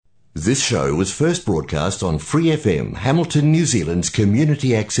This show was first broadcast on Free FM, Hamilton, New Zealand's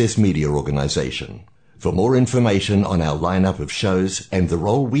community access media organisation. For more information on our lineup of shows and the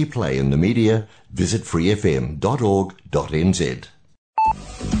role we play in the media, visit freefm.org.nz.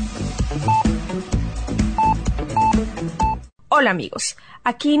 Hola amigos,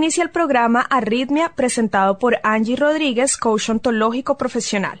 aquí inicia el programa Arritmia presentado por Angie Rodríguez, coach ontológico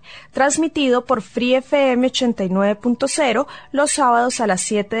profesional, transmitido por Free FM 89.0 los sábados a las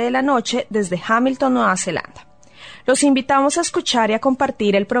 7 de la noche desde Hamilton, Nueva Zelanda. Los invitamos a escuchar y a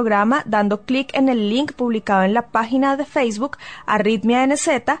compartir el programa dando clic en el link publicado en la página de Facebook Arritmia NZ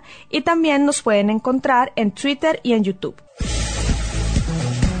y también nos pueden encontrar en Twitter y en YouTube.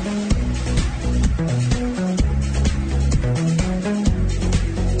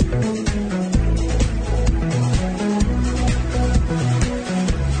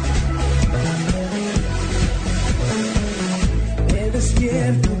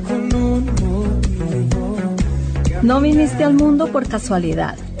 No viniste al mundo por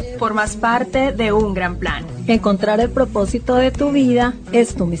casualidad. Formas parte de un gran plan. Encontrar el propósito de tu vida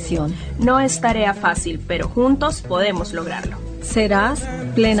es tu misión. No es tarea fácil, pero juntos podemos lograrlo. Serás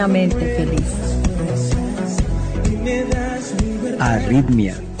plenamente feliz.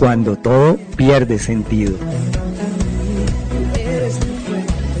 Arritmia, cuando todo pierde sentido.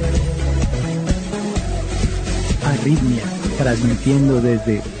 Arritmia, transmitiendo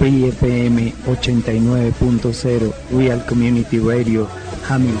desde Free FM 89.0 Real Community Radio,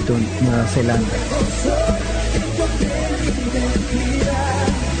 Hamilton, Nueva Zelanda.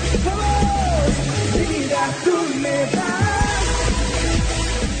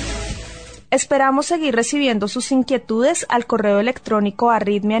 Esperamos seguir recibiendo sus inquietudes al correo electrónico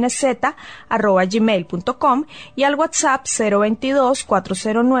arritmianz@gmail.com y al WhatsApp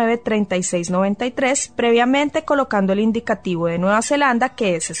 022-409-3693, previamente colocando el indicativo de Nueva Zelanda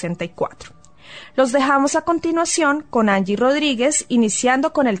que es 64. Los dejamos a continuación con Angie Rodríguez,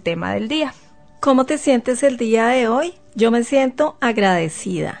 iniciando con el tema del día. ¿Cómo te sientes el día de hoy? Yo me siento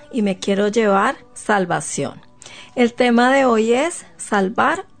agradecida y me quiero llevar salvación. El tema de hoy es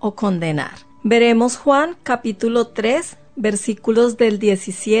salvar o condenar. Veremos Juan capítulo 3, versículos del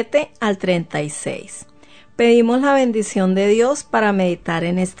 17 al 36. Pedimos la bendición de Dios para meditar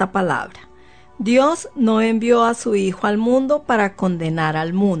en esta palabra. Dios no envió a su Hijo al mundo para condenar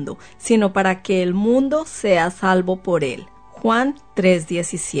al mundo, sino para que el mundo sea salvo por él. Juan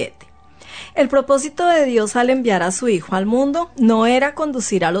 3:17. El propósito de Dios al enviar a su Hijo al mundo no era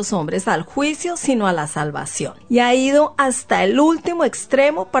conducir a los hombres al juicio, sino a la salvación. Y ha ido hasta el último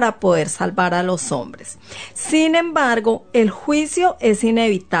extremo para poder salvar a los hombres. Sin embargo, el juicio es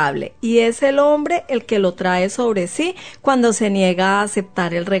inevitable y es el hombre el que lo trae sobre sí cuando se niega a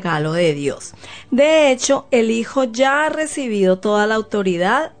aceptar el regalo de Dios. De hecho, el Hijo ya ha recibido toda la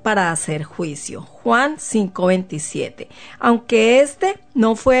autoridad para hacer juicio. Juan 5:27, aunque este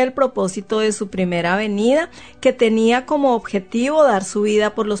no fue el propósito de su primera venida, que tenía como objetivo dar su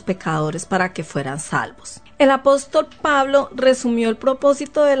vida por los pecadores para que fueran salvos. El apóstol Pablo resumió el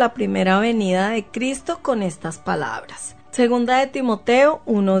propósito de la primera venida de Cristo con estas palabras. Segunda de Timoteo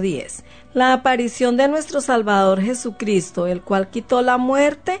 1:10. La aparición de nuestro Salvador Jesucristo, el cual quitó la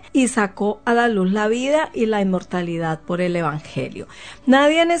muerte y sacó a la luz la vida y la inmortalidad por el Evangelio.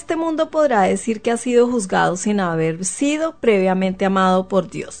 Nadie en este mundo podrá decir que ha sido juzgado sin haber sido previamente amado por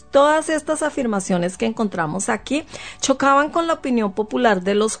Dios. Todas estas afirmaciones que encontramos aquí chocaban con la opinión popular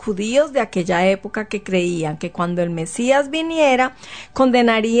de los judíos de aquella época, que creían que cuando el Mesías viniera,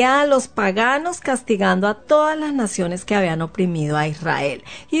 condenaría a los paganos, castigando a todas las naciones que habían oprimido a Israel.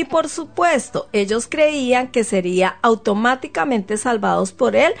 Y por supuesto, ellos creían que sería automáticamente salvados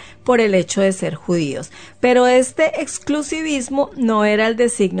por él por el hecho de ser judíos. Pero este exclusivismo no era el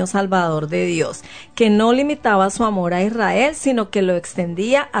designio salvador de Dios, que no limitaba su amor a Israel, sino que lo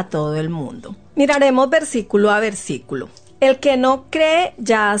extendía a todo el mundo. Miraremos versículo a versículo. El que no cree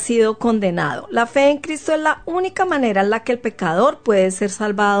ya ha sido condenado. La fe en Cristo es la única manera en la que el pecador puede ser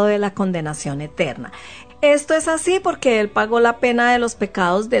salvado de la condenación eterna. Esto es así porque Él pagó la pena de los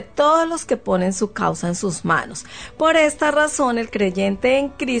pecados de todos los que ponen su causa en sus manos. Por esta razón, el creyente en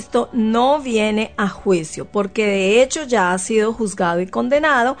Cristo no viene a juicio, porque de hecho ya ha sido juzgado y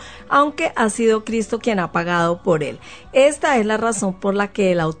condenado, aunque ha sido Cristo quien ha pagado por él. Esta es la razón por la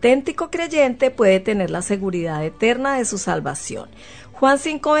que el auténtico creyente puede tener la seguridad eterna de su salvación. Juan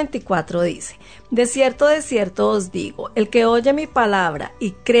 5:24 dice: de cierto os digo, el que oye mi palabra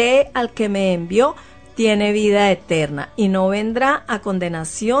y cree al que me envió, tiene vida eterna y no vendrá a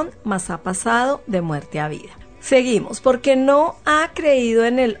condenación, mas ha pasado de muerte a vida. Seguimos, porque no ha creído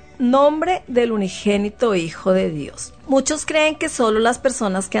en el nombre del unigénito Hijo de Dios. Muchos creen que solo las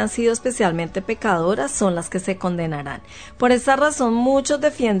personas que han sido especialmente pecadoras son las que se condenarán. Por esta razón, muchos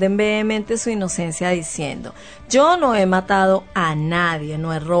defienden vehemente su inocencia diciendo: yo no he matado a nadie,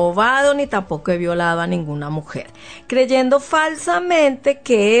 no he robado ni tampoco he violado a ninguna mujer, creyendo falsamente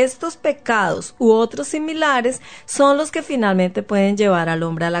que estos pecados u otros similares son los que finalmente pueden llevar al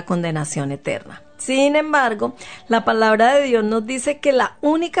hombre a la condenación eterna. Sin embargo, la palabra de Dios nos dice que la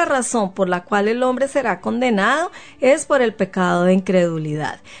única razón por la cual el hombre será condenado es por el pecado de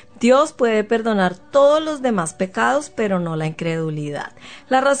incredulidad. Dios puede perdonar todos los demás pecados, pero no la incredulidad.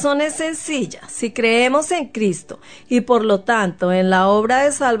 La razón es sencilla: si creemos en Cristo y por lo tanto en la obra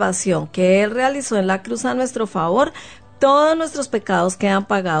de salvación que Él realizó en la cruz a nuestro favor, todos nuestros pecados quedan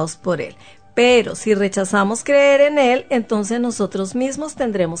pagados por Él. Pero si rechazamos creer en Él, entonces nosotros mismos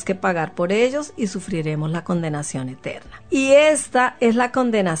tendremos que pagar por ellos y sufriremos la condenación eterna. Y esta es la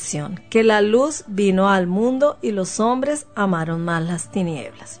condenación, que la luz vino al mundo y los hombres amaron más las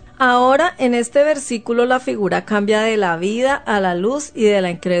tinieblas. Ahora, en este versículo, la figura cambia de la vida a la luz y de la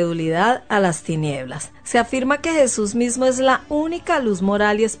incredulidad a las tinieblas. Se afirma que Jesús mismo es la única luz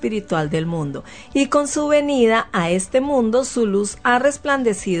moral y espiritual del mundo, y con su venida a este mundo, su luz ha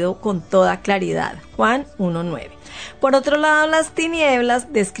resplandecido con toda claridad. Juan 1:9. Por otro lado, las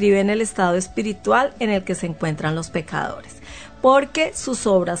tinieblas describen el estado espiritual en el que se encuentran los pecadores, porque sus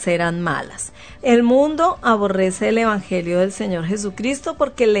obras eran malas. El mundo aborrece el Evangelio del Señor Jesucristo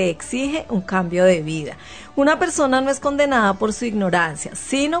porque le exige un cambio de vida. Una persona no es condenada por su ignorancia,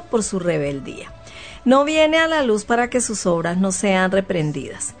 sino por su rebeldía. No viene a la luz para que sus obras no sean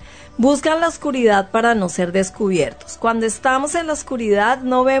reprendidas. Buscan la oscuridad para no ser descubiertos. Cuando estamos en la oscuridad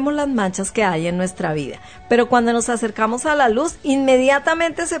no vemos las manchas que hay en nuestra vida, pero cuando nos acercamos a la luz,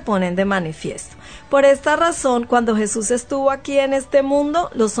 inmediatamente se ponen de manifiesto. Por esta razón, cuando Jesús estuvo aquí en este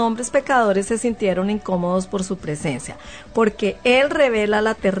mundo, los hombres pecadores se sintieron incómodos por su presencia, porque Él revela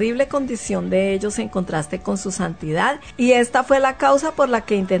la terrible condición de ellos en contraste con su santidad, y esta fue la causa por la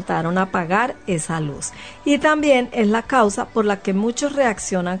que intentaron apagar esa luz. Y también es la causa por la que muchos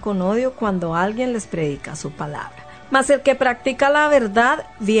reaccionan con odio cuando alguien les predica su palabra. Mas el que practica la verdad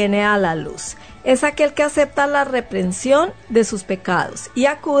viene a la luz. Es aquel que acepta la reprensión de sus pecados y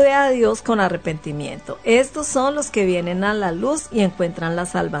acude a Dios con arrepentimiento. Estos son los que vienen a la luz y encuentran la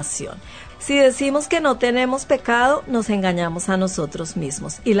salvación. Si decimos que no tenemos pecado, nos engañamos a nosotros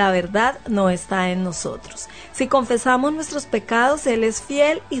mismos y la verdad no está en nosotros. Si confesamos nuestros pecados, Él es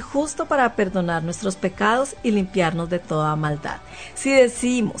fiel y justo para perdonar nuestros pecados y limpiarnos de toda maldad. Si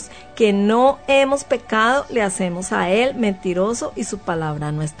decimos que no hemos pecado, le hacemos a Él mentiroso y su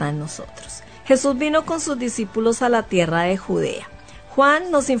palabra no está en nosotros. Jesús vino con sus discípulos a la tierra de Judea.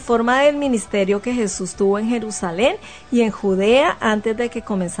 Juan nos informa del ministerio que Jesús tuvo en Jerusalén y en Judea antes de que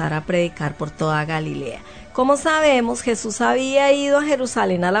comenzara a predicar por toda Galilea. Como sabemos, Jesús había ido a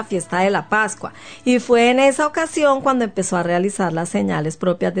Jerusalén a la fiesta de la Pascua y fue en esa ocasión cuando empezó a realizar las señales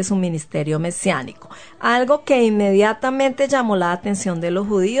propias de su ministerio mesiánico, algo que inmediatamente llamó la atención de los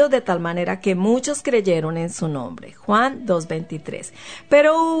judíos de tal manera que muchos creyeron en su nombre. Juan 2:23.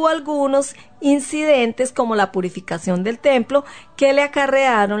 Pero hubo algunos incidentes como la purificación del templo que le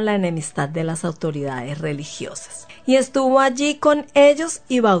acarrearon la enemistad de las autoridades religiosas. Y estuvo allí con ellos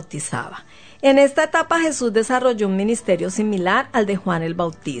y bautizaba. En esta etapa Jesús desarrolló un ministerio similar al de Juan el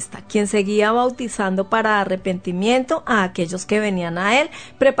Bautista, quien seguía bautizando para arrepentimiento a aquellos que venían a él,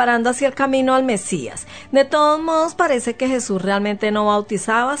 preparando así el camino al Mesías. De todos modos, parece que Jesús realmente no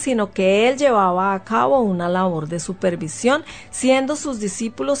bautizaba, sino que él llevaba a cabo una labor de supervisión, siendo sus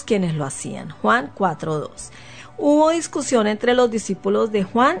discípulos quienes lo hacían. Juan 4:2. Hubo discusión entre los discípulos de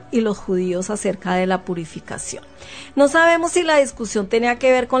Juan y los judíos acerca de la purificación. No sabemos si la discusión tenía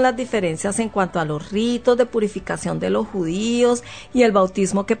que ver con las diferencias en cuanto a los ritos de purificación de los judíos y el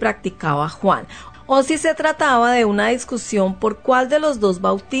bautismo que practicaba Juan, o si se trataba de una discusión por cuál de los dos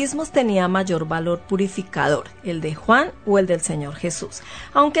bautismos tenía mayor valor purificador, el de Juan o el del Señor Jesús,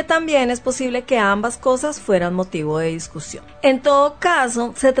 aunque también es posible que ambas cosas fueran motivo de discusión. En todo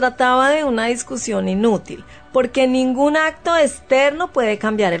caso, se trataba de una discusión inútil, porque ningún acto externo puede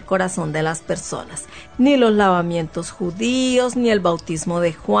cambiar el corazón de las personas, ni los lavamientos judíos, ni el bautismo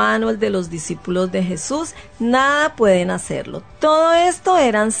de Juan o el de los discípulos de Jesús, nada pueden hacerlo. Todo esto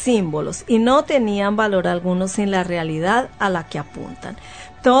eran símbolos y no tenían valor alguno sin la realidad a la que apuntan.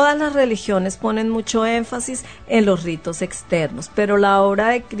 Todas las religiones ponen mucho énfasis en los ritos externos, pero la obra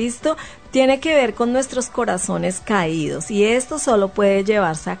de Cristo tiene que ver con nuestros corazones caídos y esto solo puede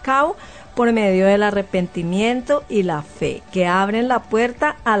llevarse a cabo por medio del arrepentimiento y la fe, que abren la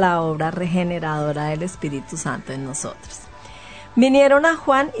puerta a la obra regeneradora del Espíritu Santo en nosotros. Vinieron a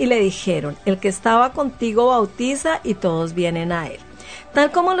Juan y le dijeron: el que estaba contigo bautiza y todos vienen a él.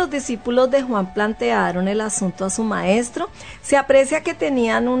 Tal como los discípulos de Juan plantearon el asunto a su maestro, se aprecia que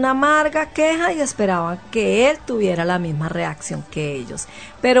tenían una amarga queja y esperaban que él tuviera la misma reacción que ellos.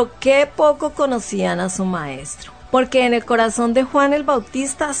 Pero qué poco conocían a su maestro, porque en el corazón de Juan el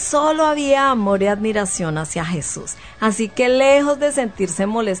Bautista solo había amor y admiración hacia Jesús. Así que lejos de sentirse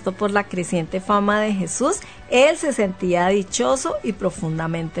molesto por la creciente fama de Jesús, él se sentía dichoso y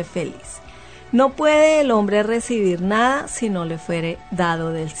profundamente feliz. No puede el hombre recibir nada si no le fuere dado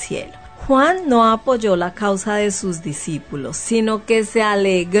del cielo. Juan no apoyó la causa de sus discípulos, sino que se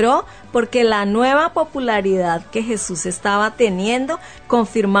alegró porque la nueva popularidad que Jesús estaba teniendo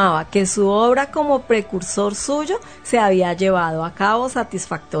confirmaba que su obra como precursor suyo se había llevado a cabo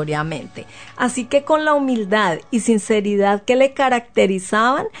satisfactoriamente. Así que con la humildad y sinceridad que le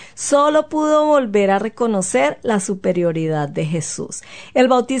caracterizaban, solo pudo volver a reconocer la superioridad de Jesús. El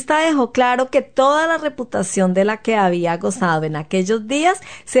Bautista dejó claro que toda la reputación de la que había gozado en aquellos días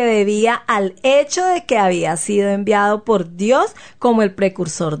se debía al hecho de que había sido enviado por Dios como el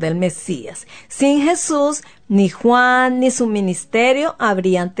precursor del Mesías. Sin Jesús, ni Juan ni su ministerio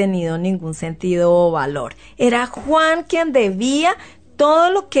habrían tenido ningún sentido o valor. Era Juan quien debía todo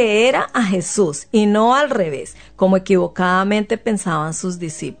lo que era a Jesús y no al revés, como equivocadamente pensaban sus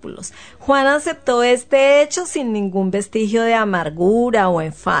discípulos. Juan aceptó este hecho sin ningún vestigio de amargura o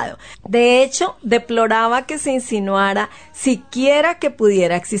enfado. De hecho, deploraba que se insinuara siquiera que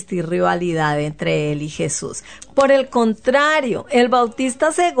pudiera existir rivalidad entre él y Jesús. Por el contrario, el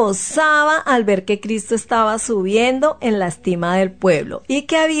Bautista se gozaba al ver que Cristo estaba subiendo en la estima del pueblo y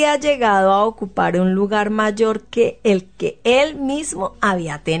que había llegado a ocupar un lugar mayor que el que él mismo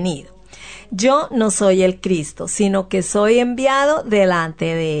había tenido. Yo no soy el Cristo, sino que soy enviado delante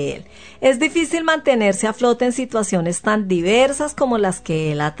de él. Es difícil mantenerse a flote en situaciones tan diversas como las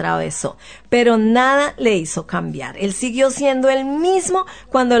que él atravesó, pero nada le hizo cambiar. Él siguió siendo el mismo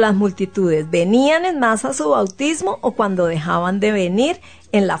cuando las multitudes venían en masa a su bautismo o cuando dejaban de venir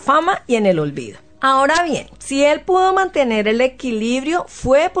en la fama y en el olvido. Ahora bien, si él pudo mantener el equilibrio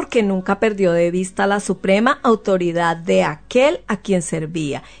fue porque nunca perdió de vista la suprema autoridad de aquel a quien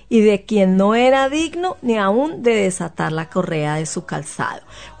servía y de quien no era digno ni aún de desatar la correa de su calzado.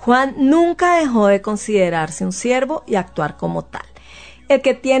 Juan nunca dejó de considerarse un siervo y actuar como tal. El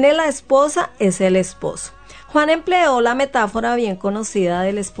que tiene la esposa es el esposo. Juan empleó la metáfora bien conocida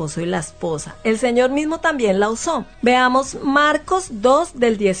del esposo y la esposa. El Señor mismo también la usó. Veamos Marcos 2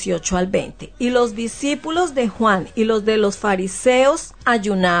 del 18 al 20. Y los discípulos de Juan y los de los fariseos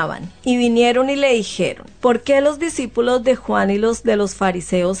ayunaban y vinieron y le dijeron: ¿por qué los discípulos de Juan y los de los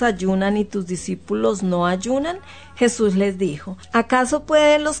fariseos ayunan y tus discípulos no ayunan? Jesús les dijo: ¿acaso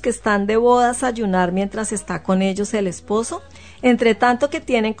pueden los que están de bodas ayunar mientras está con ellos el esposo? Entre tanto que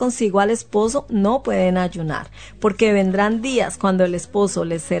tienen consigo al esposo, no pueden ayunar, porque vendrán días cuando el esposo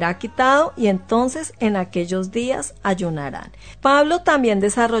les será quitado y entonces en aquellos días ayunarán. Pablo también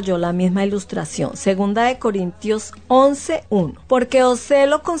desarrolló la misma ilustración, 2 Corintios 11:1. Porque os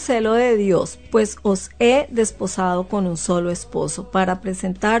celo con celo de Dios, pues os he desposado con un solo esposo, para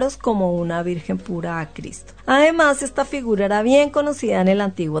presentaros como una virgen pura a Cristo. Además, esta figura era bien conocida en el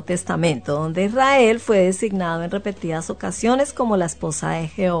Antiguo Testamento, donde Israel fue designado en repetidas ocasiones como la esposa de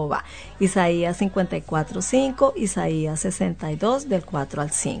Jehová. Isaías 54:5, Isaías 62 del 4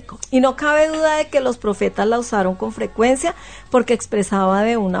 al 5. Y no cabe duda de que los profetas la usaron con frecuencia porque expresaba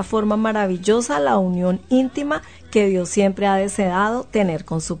de una forma maravillosa la unión íntima que Dios siempre ha deseado tener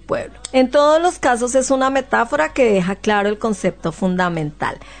con su pueblo. En todos los casos es una metáfora que deja claro el concepto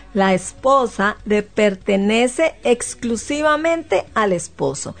fundamental. La esposa le pertenece exclusivamente al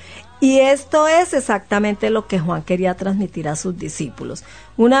esposo. Y esto es exactamente lo que Juan quería transmitir a sus discípulos.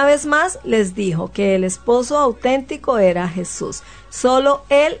 Una vez más les dijo que el esposo auténtico era Jesús. Solo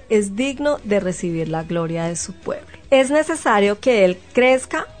Él es digno de recibir la gloria de su pueblo. Es necesario que Él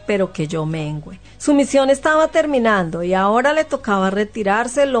crezca, pero que yo mengüe. Su misión estaba terminando y ahora le tocaba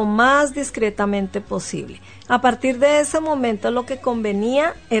retirarse lo más discretamente posible. A partir de ese momento lo que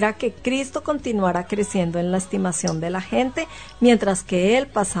convenía era que Cristo continuara creciendo en la estimación de la gente mientras que Él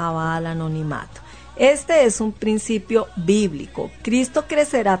pasaba al anonimato. Este es un principio bíblico. Cristo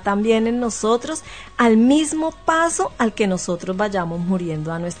crecerá también en nosotros al mismo paso al que nosotros vayamos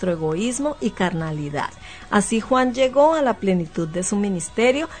muriendo a nuestro egoísmo y carnalidad. Así Juan llegó a la plenitud de su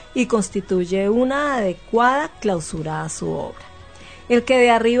ministerio y constituye una adecuada clausura a su obra. El que de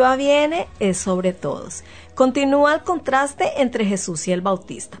arriba viene es sobre todos. Continúa el contraste entre Jesús y el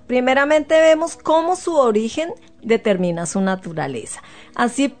Bautista. Primeramente vemos cómo su origen determina su naturaleza.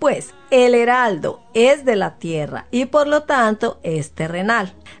 Así pues, el heraldo es de la tierra y por lo tanto es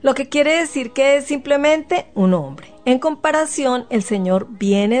terrenal, lo que quiere decir que es simplemente un hombre. En comparación, el Señor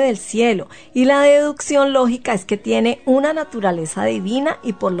viene del cielo y la deducción lógica es que tiene una naturaleza divina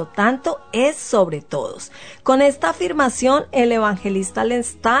y por lo tanto es sobre todos. Con esta afirmación, el evangelista le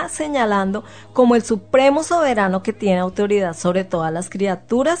está señalando como el supremo soberano que tiene autoridad sobre todas las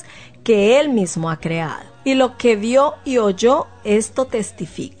criaturas que él mismo ha creado. Y lo que vio y oyó, esto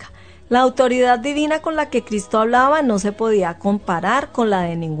testifica. La autoridad divina con la que Cristo hablaba no se podía comparar con la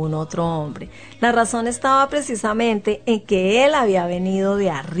de ningún otro hombre. La razón estaba precisamente en que él había venido de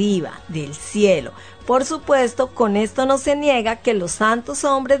arriba, del cielo. Por supuesto, con esto no se niega que los santos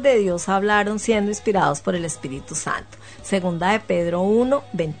hombres de Dios hablaron siendo inspirados por el Espíritu Santo. Segunda de Pedro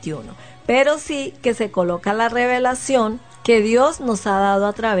 1:21. Pero sí que se coloca la revelación que Dios nos ha dado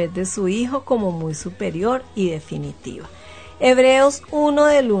a través de su Hijo como muy superior y definitiva. Hebreos 1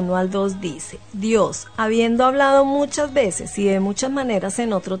 del 1 al 2 dice: Dios, habiendo hablado muchas veces y de muchas maneras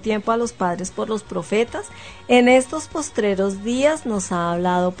en otro tiempo a los padres por los profetas, en estos postreros días nos ha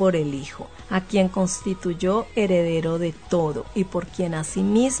hablado por el Hijo, a quien constituyó heredero de todo y por quien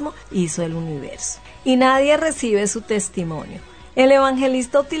asimismo hizo el universo. Y nadie recibe su testimonio. El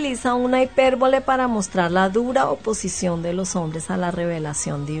evangelista utiliza una hipérbole para mostrar la dura oposición de los hombres a la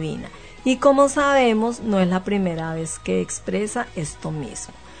revelación divina. Y como sabemos, no es la primera vez que expresa esto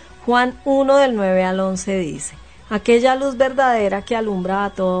mismo. Juan 1 del 9 al 11 dice: aquella luz verdadera que alumbra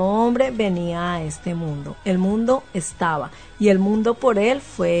a todo hombre venía a este mundo. El mundo estaba, y el mundo por él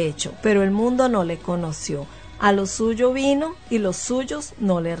fue hecho, pero el mundo no le conoció. A lo suyo vino, y los suyos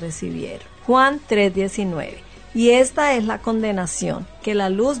no le recibieron. Juan 3:19. Y esta es la condenación, que la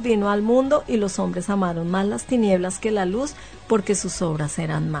luz vino al mundo, y los hombres amaron más las tinieblas que la luz, porque sus obras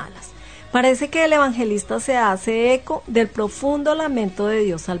eran malas. Parece que el evangelista se hace eco del profundo lamento de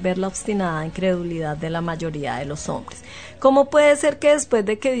Dios al ver la obstinada incredulidad de la mayoría de los hombres. ¿Cómo puede ser que después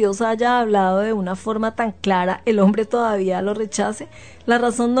de que Dios haya hablado de una forma tan clara, el hombre todavía lo rechace? La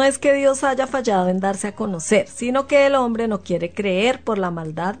razón no es que Dios haya fallado en darse a conocer, sino que el hombre no quiere creer por la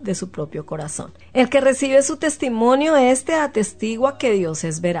maldad de su propio corazón. El que recibe su testimonio, atestigua que Dios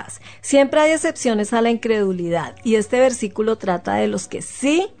es veraz. Siempre hay excepciones a la incredulidad, y este versículo trata de los que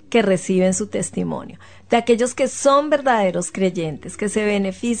sí que reciben su testimonio, de aquellos que son verdaderos creyentes, que se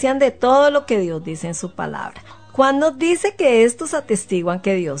benefician de todo lo que Dios dice en su palabra. Cuando dice que estos atestiguan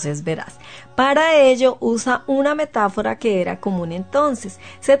que Dios es veraz, para ello usa una metáfora que era común entonces.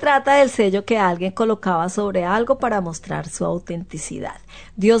 Se trata del sello que alguien colocaba sobre algo para mostrar su autenticidad.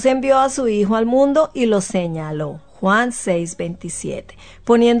 Dios envió a su Hijo al mundo y lo señaló. Juan 6:27,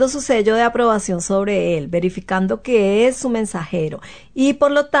 poniendo su sello de aprobación sobre él, verificando que es su mensajero y por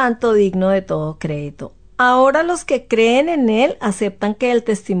lo tanto digno de todo crédito. Ahora los que creen en él aceptan que el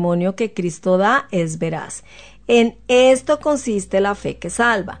testimonio que Cristo da es veraz. En esto consiste la fe que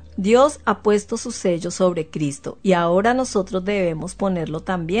salva. Dios ha puesto su sello sobre Cristo y ahora nosotros debemos ponerlo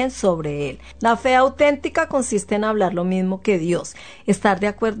también sobre Él. La fe auténtica consiste en hablar lo mismo que Dios, estar de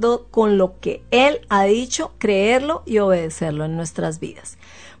acuerdo con lo que Él ha dicho, creerlo y obedecerlo en nuestras vidas.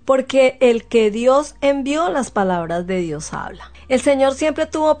 Porque el que Dios envió, las palabras de Dios habla. El Señor siempre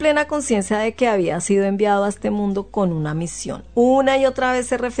tuvo plena conciencia de que había sido enviado a este mundo con una misión. Una y otra vez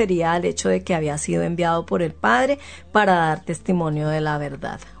se refería al hecho de que había sido enviado por el Padre para dar testimonio de la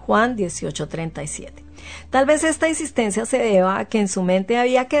verdad. Juan 18:37. Tal vez esta insistencia se deba a que en su mente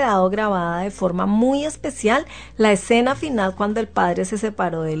había quedado grabada de forma muy especial la escena final cuando el Padre se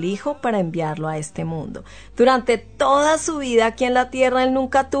separó del Hijo para enviarlo a este mundo. Durante toda su vida aquí en la tierra él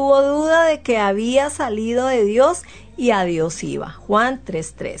nunca tuvo duda de que había salido de Dios y a Dios iba. Juan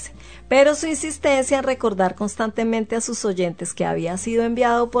 3:13. Pero su insistencia en recordar constantemente a sus oyentes que había sido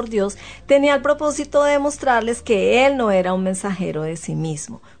enviado por Dios tenía el propósito de mostrarles que él no era un mensajero de sí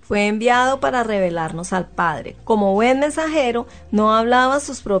mismo. Fue enviado para revelarnos al Padre. Como buen mensajero, no hablaba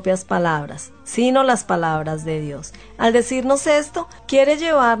sus propias palabras, sino las palabras de Dios. Al decirnos esto, quiere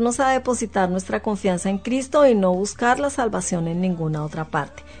llevarnos a depositar nuestra confianza en Cristo y no buscar la salvación en ninguna otra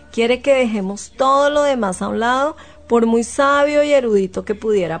parte. Quiere que dejemos todo lo demás a un lado, por muy sabio y erudito que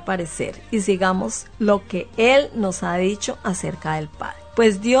pudiera parecer, y sigamos lo que Él nos ha dicho acerca del Padre.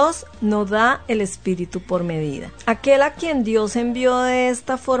 Pues Dios no da el Espíritu por medida. Aquel a quien Dios envió de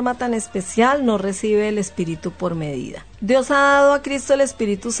esta forma tan especial no recibe el Espíritu por medida. Dios ha dado a Cristo el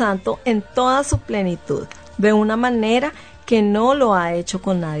Espíritu Santo en toda su plenitud, de una manera que no lo ha hecho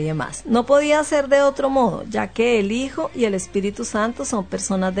con nadie más. No podía ser de otro modo, ya que el Hijo y el Espíritu Santo son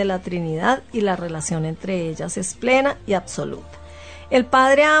personas de la Trinidad y la relación entre ellas es plena y absoluta. El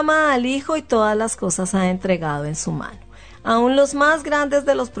Padre ama al Hijo y todas las cosas ha entregado en su mano. Aún los más grandes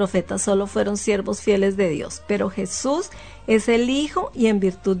de los profetas solo fueron siervos fieles de Dios, pero Jesús es el Hijo y en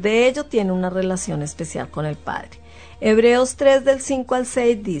virtud de ello tiene una relación especial con el Padre. Hebreos 3 del 5 al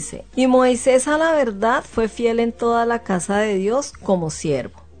 6 dice: Y Moisés a la verdad fue fiel en toda la casa de Dios como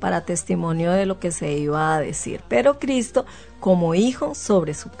siervo, para testimonio de lo que se iba a decir, pero Cristo como Hijo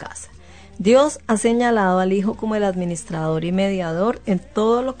sobre su casa. Dios ha señalado al Hijo como el administrador y mediador en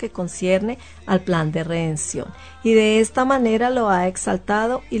todo lo que concierne al plan de redención, y de esta manera lo ha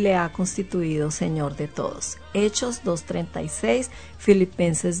exaltado y le ha constituido Señor de todos. Hechos 2:36,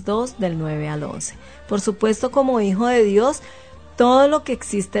 Filipenses 2 del 9 al 11. Por supuesto, como Hijo de Dios, todo lo que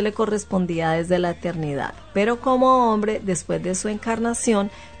existe le correspondía desde la eternidad, pero como hombre, después de su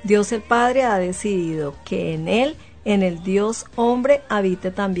encarnación, Dios el Padre ha decidido que en él, en el Dios hombre,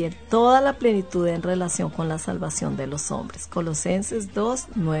 habite también toda la plenitud en relación con la salvación de los hombres. Colosenses 2,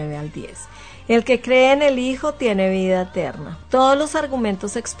 9 al 10. El que cree en el Hijo tiene vida eterna. Todos los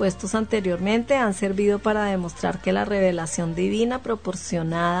argumentos expuestos anteriormente han servido para demostrar que la revelación divina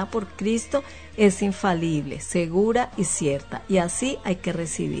proporcionada por Cristo es infalible, segura y cierta, y así hay que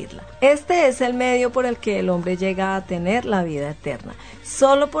recibirla. Este es el medio por el que el hombre llega a tener la vida eterna.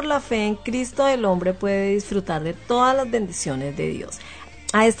 Solo por la fe en Cristo el hombre puede disfrutar de todas las bendiciones de Dios.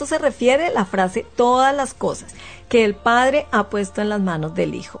 A esto se refiere la frase todas las cosas que el Padre ha puesto en las manos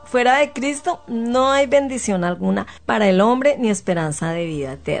del Hijo. Fuera de Cristo no hay bendición alguna para el hombre ni esperanza de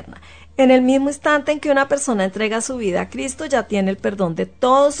vida eterna. En el mismo instante en que una persona entrega su vida a Cristo, ya tiene el perdón de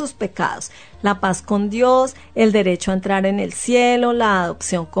todos sus pecados, la paz con Dios, el derecho a entrar en el cielo, la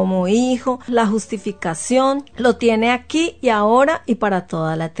adopción como hijo, la justificación, lo tiene aquí y ahora y para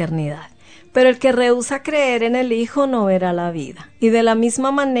toda la eternidad. Pero el que rehúsa creer en el Hijo no verá la vida. Y de la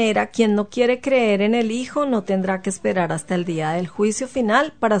misma manera, quien no quiere creer en el Hijo no tendrá que esperar hasta el día del juicio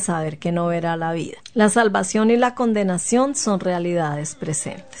final para saber que no verá la vida. La salvación y la condenación son realidades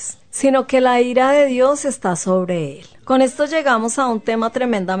presentes, sino que la ira de Dios está sobre él. Con esto llegamos a un tema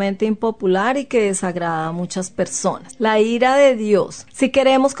tremendamente impopular y que desagrada a muchas personas: la ira de Dios. Si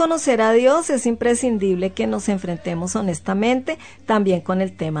queremos conocer a Dios, es imprescindible que nos enfrentemos honestamente también con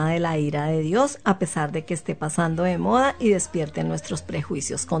el tema de la ira de Dios, a pesar de que esté pasando de moda y despierte nuestros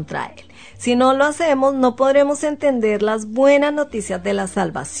prejuicios contra él. Si no lo hacemos, no podremos entender las buenas noticias de la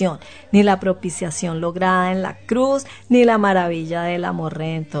salvación, ni la propiciación lograda en la cruz, ni la maravilla del amor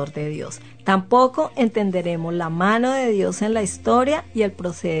redentor de Dios. Tampoco entenderemos la mano de Dios en la historia y el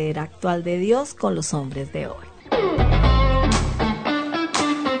proceder actual de Dios con los hombres de hoy.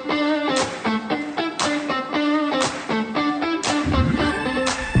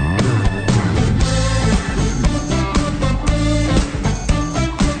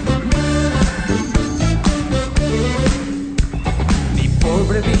 Mi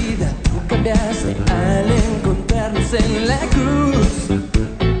pobre vida tú cambiaste al encontrarnos en la cruz.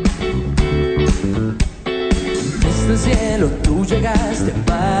 Desde el cielo tú llegaste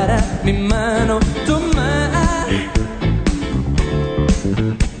para mi mano tomar.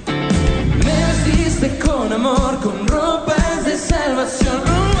 Me vestiste con amor, con ropas de salvación.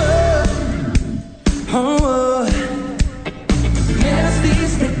 Oh, oh, oh. Me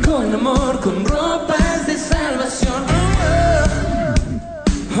vestiste con amor, con ropas de salvación.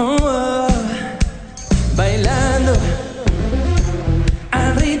 Oh, oh, oh. Bailando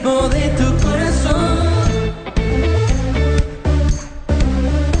al ritmo de tu corazón.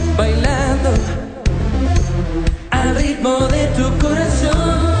 Bailando al ritmo de tu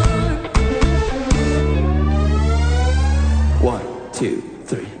corazón. 1, 2,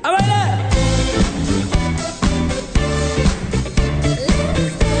 3. ¡A bailar!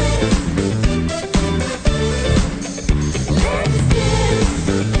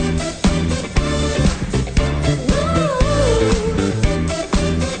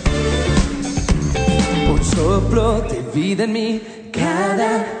 Un soplo de vida en mí,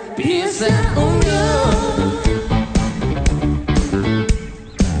 cada pieza unió.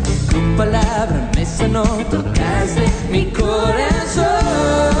 Tu palabra me sanó, tocaste mi corazón.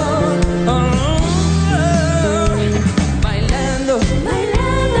 Oh, oh, oh. Bailando,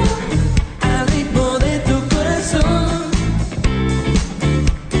 bailando al ritmo de tu corazón.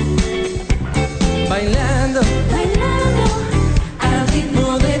 Bailando, bailando al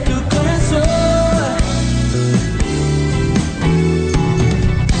ritmo de tu corazón.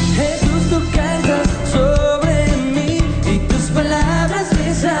 Jesús, tú cantas sobre mí y tus palabras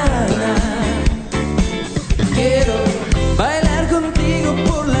me sanan. Quiero bailar contigo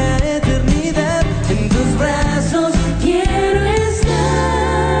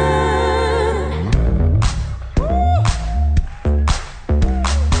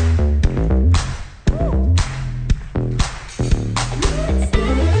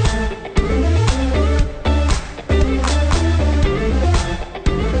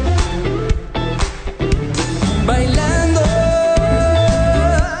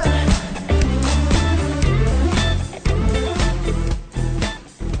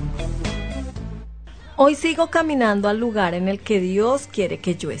Hoy sigo caminando al lugar en el que Dios quiere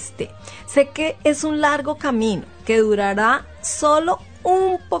que yo esté. Sé que es un largo camino que durará solo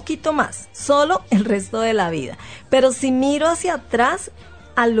un poquito más, solo el resto de la vida. Pero si miro hacia atrás,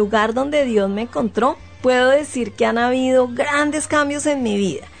 al lugar donde Dios me encontró, puedo decir que han habido grandes cambios en mi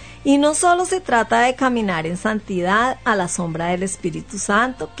vida. Y no solo se trata de caminar en santidad a la sombra del Espíritu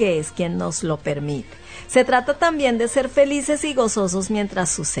Santo, que es quien nos lo permite. Se trata también de ser felices y gozosos mientras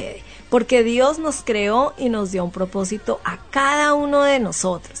sucede, porque Dios nos creó y nos dio un propósito a cada uno de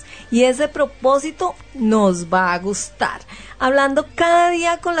nosotros, y ese propósito nos va a gustar. Hablando cada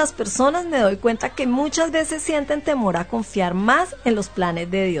día con las personas me doy cuenta que muchas veces sienten temor a confiar más en los planes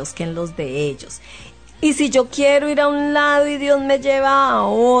de Dios que en los de ellos. Y si yo quiero ir a un lado y Dios me lleva a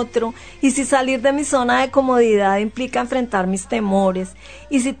otro, y si salir de mi zona de comodidad implica enfrentar mis temores,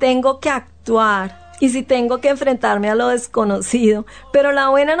 y si tengo que actuar, y si tengo que enfrentarme a lo desconocido. Pero la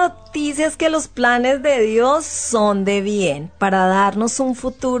buena noticia es que los planes de Dios son de bien, para darnos un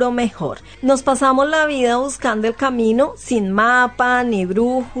futuro mejor. Nos pasamos la vida buscando el camino sin mapa, ni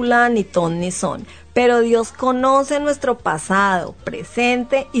brújula, ni ton ni son. Pero Dios conoce nuestro pasado,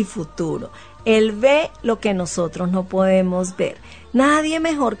 presente y futuro. Él ve lo que nosotros no podemos ver. Nadie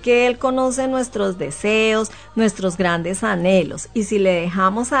mejor que Él conoce nuestros deseos, nuestros grandes anhelos, y si le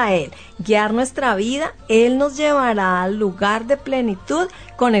dejamos a Él guiar nuestra vida, Él nos llevará al lugar de plenitud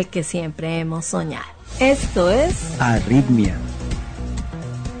con el que siempre hemos soñado. Esto es Arritmia.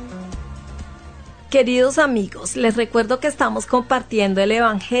 Queridos amigos, les recuerdo que estamos compartiendo el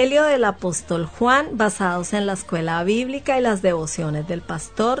Evangelio del apóstol Juan basados en la escuela bíblica y las devociones del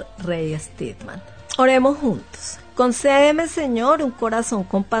pastor Ray Stedman. Oremos juntos. Concédeme, Señor, un corazón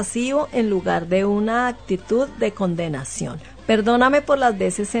compasivo en lugar de una actitud de condenación. Perdóname por las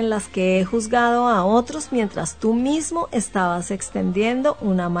veces en las que he juzgado a otros mientras tú mismo estabas extendiendo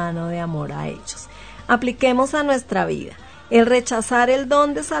una mano de amor a ellos. Apliquemos a nuestra vida. El rechazar el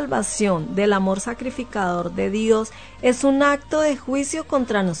don de salvación del amor sacrificador de Dios es un acto de juicio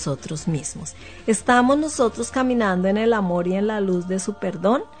contra nosotros mismos. ¿Estamos nosotros caminando en el amor y en la luz de su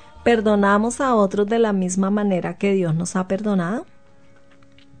perdón? ¿Perdonamos a otros de la misma manera que Dios nos ha perdonado?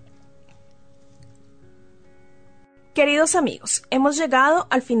 Queridos amigos, hemos llegado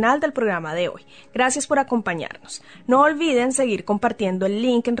al final del programa de hoy. Gracias por acompañarnos. No olviden seguir compartiendo el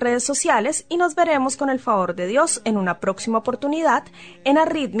link en redes sociales y nos veremos con el favor de Dios en una próxima oportunidad en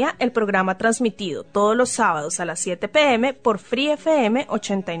Arritmia, el programa transmitido todos los sábados a las 7 p.m. por Free FM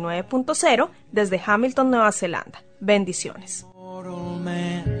 89.0 desde Hamilton, Nueva Zelanda. Bendiciones.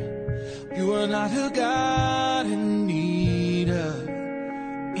 You are not who God in need of.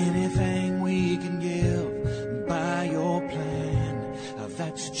 Anything we can give by your plan,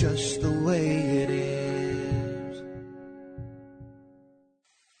 that's just the way it is.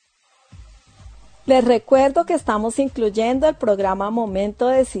 Les recuerdo que estamos incluyendo el programa Momento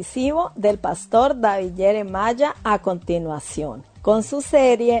Decisivo del pastor David Jeremiah a continuación, con su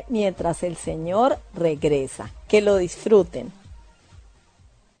serie Mientras el Señor Regresa. Que lo disfruten.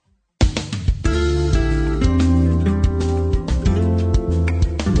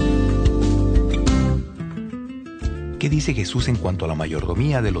 ¿Qué dice Jesús en cuanto a la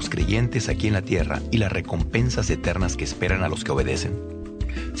mayordomía de los creyentes aquí en la tierra y las recompensas eternas que esperan a los que obedecen?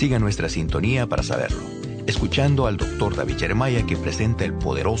 Siga nuestra sintonía para saberlo, escuchando al Dr. David Jeremiah, que presenta el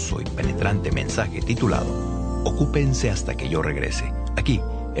poderoso y penetrante mensaje titulado Ocúpense hasta que yo regrese, aquí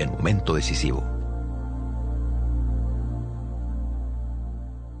en Momento Decisivo.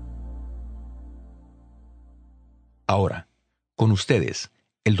 Ahora, con ustedes,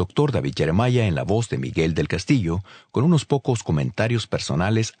 el Dr. David Jeremiah en la voz de Miguel del Castillo, con unos pocos comentarios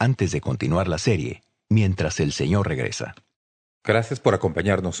personales antes de continuar la serie, Mientras el Señor Regresa. Gracias por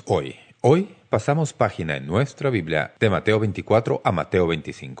acompañarnos hoy. Hoy pasamos página en nuestra Biblia de Mateo 24 a Mateo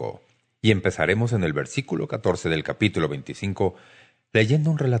 25. Y empezaremos en el versículo 14 del capítulo 25,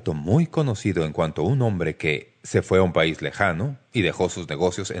 leyendo un relato muy conocido en cuanto a un hombre que se fue a un país lejano y dejó sus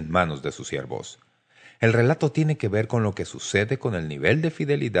negocios en manos de sus siervos. El relato tiene que ver con lo que sucede con el nivel de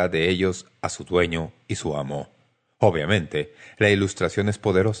fidelidad de ellos a su dueño y su amo. Obviamente, la ilustración es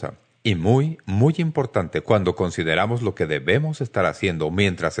poderosa y muy, muy importante cuando consideramos lo que debemos estar haciendo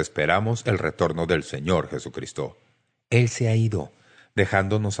mientras esperamos el retorno del Señor Jesucristo. Él se ha ido,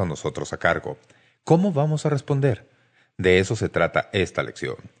 dejándonos a nosotros a cargo. ¿Cómo vamos a responder? De eso se trata esta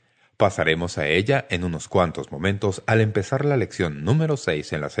lección. Pasaremos a ella en unos cuantos momentos al empezar la lección número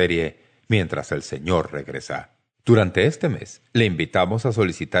 6 en la serie Mientras el Señor Regresa. Durante este mes, le invitamos a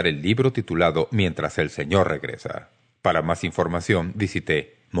solicitar el libro titulado Mientras el Señor Regresa. Para más información,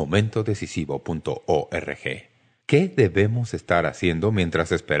 visite momentodecisivo.org. ¿Qué debemos estar haciendo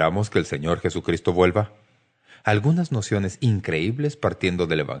mientras esperamos que el Señor Jesucristo vuelva? Algunas nociones increíbles partiendo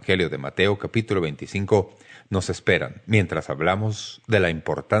del Evangelio de Mateo capítulo 25 nos esperan mientras hablamos de la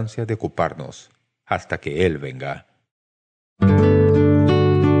importancia de ocuparnos hasta que Él venga.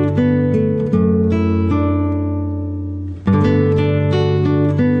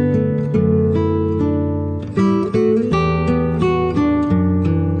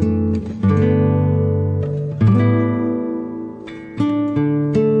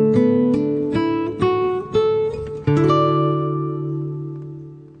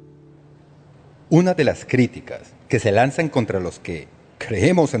 Una de las críticas que se lanzan contra los que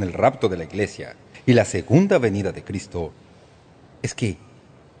creemos en el rapto de la Iglesia y la segunda venida de Cristo es que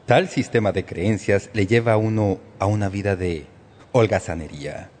tal sistema de creencias le lleva a uno a una vida de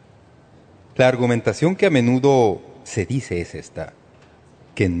holgazanería. La argumentación que a menudo se dice es esta: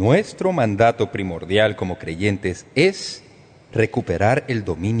 que nuestro mandato primordial como creyentes es recuperar el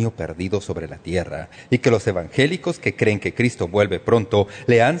dominio perdido sobre la tierra, y que los evangélicos que creen que Cristo vuelve pronto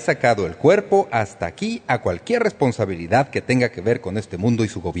le han sacado el cuerpo hasta aquí a cualquier responsabilidad que tenga que ver con este mundo y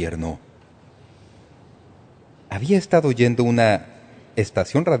su gobierno. Había estado oyendo una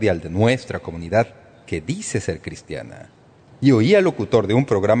estación radial de nuestra comunidad que dice ser cristiana, y oí al locutor de un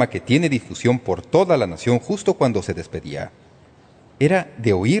programa que tiene difusión por toda la nación justo cuando se despedía. Era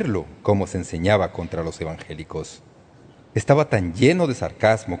de oírlo cómo se enseñaba contra los evangélicos. Estaba tan lleno de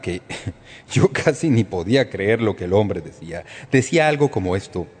sarcasmo que yo casi ni podía creer lo que el hombre decía. Decía algo como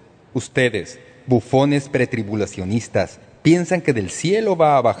esto: ustedes, bufones pretribulacionistas, piensan que del cielo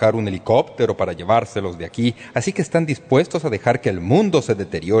va a bajar un helicóptero para llevárselos de aquí, así que están dispuestos a dejar que el mundo se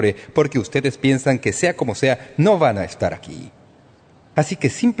deteriore porque ustedes piensan que sea como sea, no van a estar aquí. Así que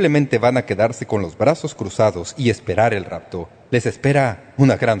simplemente van a quedarse con los brazos cruzados y esperar el rapto. Les espera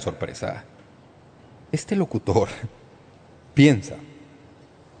una gran sorpresa. Este locutor piensa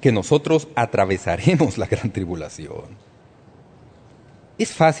que nosotros atravesaremos la gran tribulación.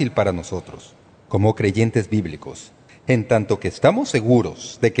 Es fácil para nosotros, como creyentes bíblicos, en tanto que estamos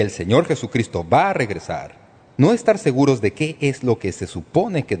seguros de que el Señor Jesucristo va a regresar, no estar seguros de qué es lo que se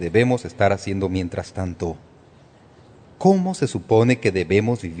supone que debemos estar haciendo mientras tanto. ¿Cómo se supone que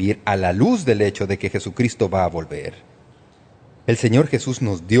debemos vivir a la luz del hecho de que Jesucristo va a volver? El Señor Jesús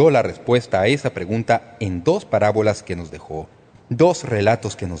nos dio la respuesta a esa pregunta en dos parábolas que nos dejó, dos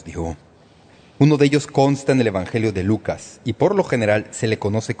relatos que nos dio. Uno de ellos consta en el Evangelio de Lucas y por lo general se le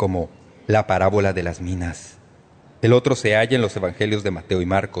conoce como la parábola de las minas. El otro se halla en los Evangelios de Mateo y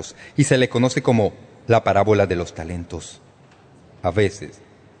Marcos y se le conoce como la parábola de los talentos. A veces,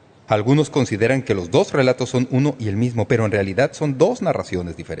 algunos consideran que los dos relatos son uno y el mismo, pero en realidad son dos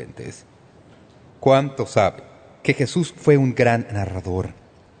narraciones diferentes. ¿Cuánto sabe que Jesús fue un gran narrador?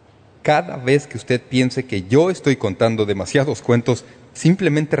 Cada vez que usted piense que yo estoy contando demasiados cuentos,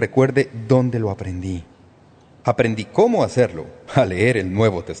 simplemente recuerde dónde lo aprendí. Aprendí cómo hacerlo al leer el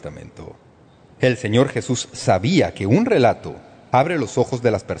Nuevo Testamento. El Señor Jesús sabía que un relato abre los ojos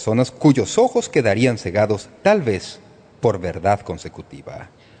de las personas cuyos ojos quedarían cegados, tal vez por verdad consecutiva.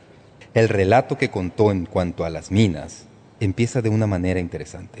 El relato que contó en cuanto a las minas empieza de una manera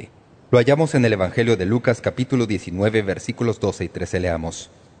interesante. Lo hallamos en el Evangelio de Lucas, capítulo 19, versículos 12 y 13. Leamos.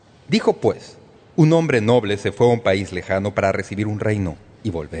 Dijo pues, un hombre noble se fue a un país lejano para recibir un reino y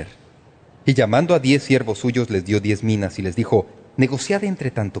volver. Y llamando a 10 siervos suyos les dio 10 minas y les dijo, negociad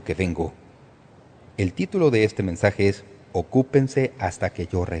entre tanto que vengo. El título de este mensaje es, ocúpense hasta que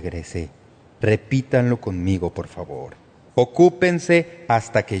yo regrese. Repítanlo conmigo, por favor. Ocúpense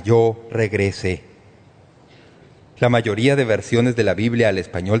hasta que yo regrese. La mayoría de versiones de la Biblia al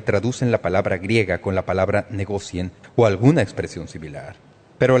español traducen la palabra griega con la palabra negocien o alguna expresión similar.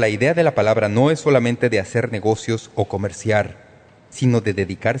 Pero la idea de la palabra no es solamente de hacer negocios o comerciar, sino de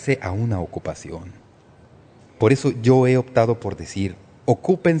dedicarse a una ocupación. Por eso yo he optado por decir,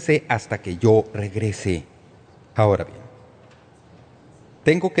 ocúpense hasta que yo regrese. Ahora bien,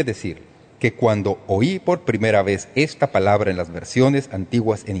 tengo que decir que cuando oí por primera vez esta palabra en las versiones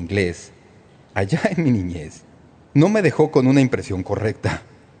antiguas en inglés, allá en mi niñez, no me dejó con una impresión correcta.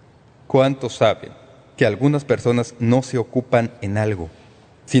 ¿Cuántos saben que algunas personas no se ocupan en algo,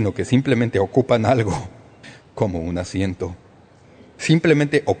 sino que simplemente ocupan algo, como un asiento?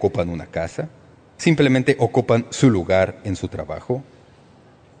 Simplemente ocupan una casa, simplemente ocupan su lugar en su trabajo.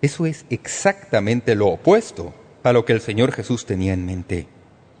 Eso es exactamente lo opuesto a lo que el Señor Jesús tenía en mente.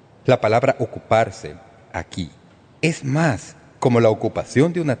 La palabra ocuparse, aquí, es más como la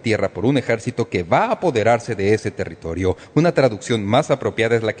ocupación de una tierra por un ejército que va a apoderarse de ese territorio. Una traducción más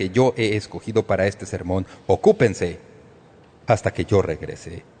apropiada es la que yo he escogido para este sermón. Ocúpense hasta que yo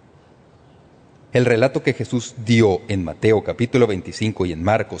regrese. El relato que Jesús dio en Mateo capítulo 25 y en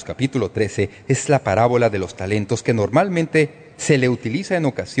Marcos capítulo 13 es la parábola de los talentos que normalmente se le utiliza en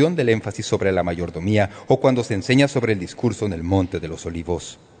ocasión del énfasis sobre la mayordomía o cuando se enseña sobre el discurso en el Monte de los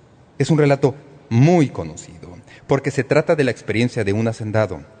Olivos. Es un relato muy conocido porque se trata de la experiencia de un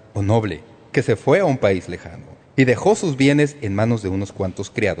hacendado o noble que se fue a un país lejano y dejó sus bienes en manos de unos cuantos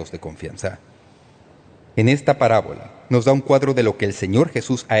criados de confianza. En esta parábola nos da un cuadro de lo que el Señor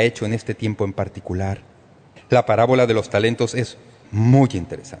Jesús ha hecho en este tiempo en particular. La parábola de los talentos es muy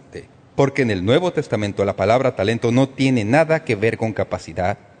interesante, porque en el Nuevo Testamento la palabra talento no tiene nada que ver con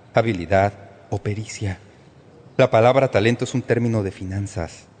capacidad, habilidad o pericia. La palabra talento es un término de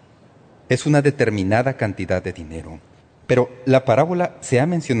finanzas. Es una determinada cantidad de dinero. Pero la parábola se ha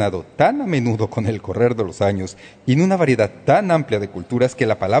mencionado tan a menudo con el correr de los años y en una variedad tan amplia de culturas que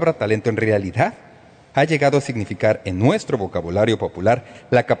la palabra talento en realidad ha llegado a significar en nuestro vocabulario popular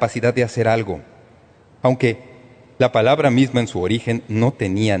la capacidad de hacer algo, aunque la palabra misma en su origen no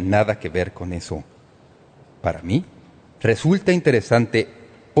tenía nada que ver con eso. Para mí, resulta interesante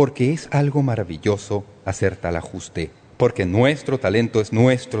porque es algo maravilloso hacer tal ajuste, porque nuestro talento es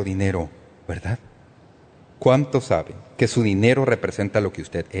nuestro dinero, ¿verdad? ¿Cuántos saben que su dinero representa lo que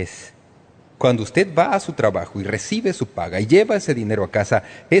usted es? Cuando usted va a su trabajo y recibe su paga y lleva ese dinero a casa,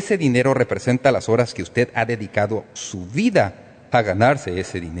 ese dinero representa las horas que usted ha dedicado su vida a ganarse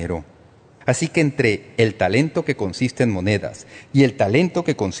ese dinero. Así que entre el talento que consiste en monedas y el talento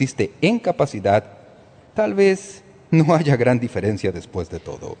que consiste en capacidad, tal vez no haya gran diferencia después de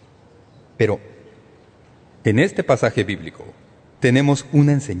todo. Pero en este pasaje bíblico tenemos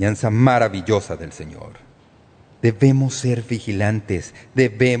una enseñanza maravillosa del Señor. Debemos ser vigilantes,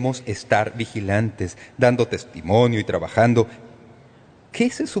 debemos estar vigilantes, dando testimonio y trabajando.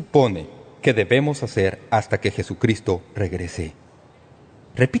 ¿Qué se supone que debemos hacer hasta que Jesucristo regrese?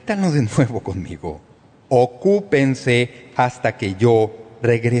 Repítanlo de nuevo conmigo. Ocúpense hasta que yo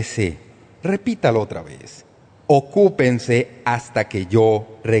regrese. Repítalo otra vez. Ocúpense hasta que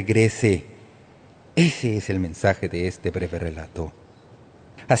yo regrese. Ese es el mensaje de este breve relato.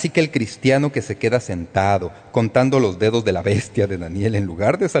 Así que el cristiano que se queda sentado, contando los dedos de la bestia de Daniel, en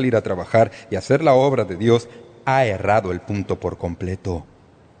lugar de salir a trabajar y hacer la obra de Dios, ha errado el punto por completo.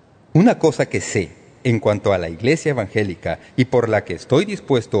 Una cosa que sé en cuanto a la iglesia evangélica y por la que estoy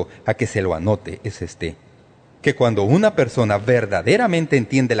dispuesto a que se lo anote es que cuando una persona verdaderamente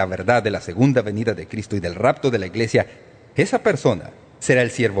entiende la verdad de la segunda venida de Cristo y del rapto de la iglesia, esa persona será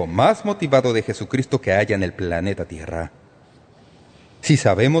el siervo más motivado de Jesucristo que haya en el planeta Tierra. Si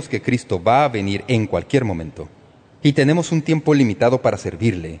sabemos que Cristo va a venir en cualquier momento y tenemos un tiempo limitado para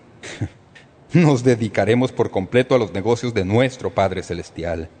servirle, nos dedicaremos por completo a los negocios de nuestro Padre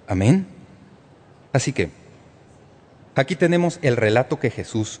Celestial. ¿Amén? Así que, aquí tenemos el relato que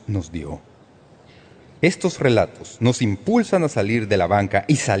Jesús nos dio. Estos relatos nos impulsan a salir de la banca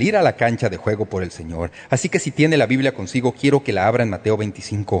y salir a la cancha de juego por el Señor. Así que si tiene la Biblia consigo, quiero que la abra en Mateo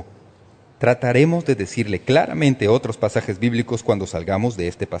 25. Trataremos de decirle claramente otros pasajes bíblicos cuando salgamos de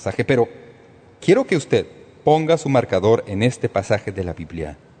este pasaje, pero quiero que usted ponga su marcador en este pasaje de la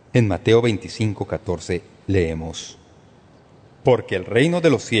Biblia. En Mateo 25:14 leemos: Porque el reino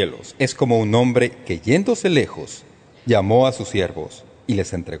de los cielos es como un hombre que, yéndose lejos, llamó a sus siervos y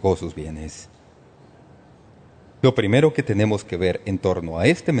les entregó sus bienes. Lo primero que tenemos que ver en torno a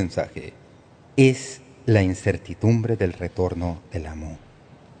este mensaje es la incertidumbre del retorno del amo.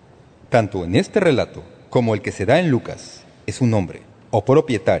 Tanto en este relato como el que se da en Lucas, es un hombre o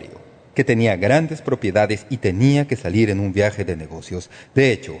propietario que tenía grandes propiedades y tenía que salir en un viaje de negocios.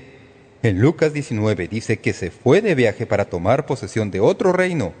 De hecho, en Lucas 19 dice que se fue de viaje para tomar posesión de otro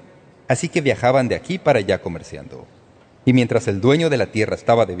reino, así que viajaban de aquí para allá comerciando. Y mientras el dueño de la tierra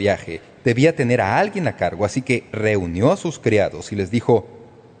estaba de viaje, debía tener a alguien a cargo, así que reunió a sus criados y les dijo: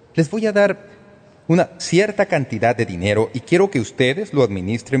 les voy a dar una cierta cantidad de dinero y quiero que ustedes lo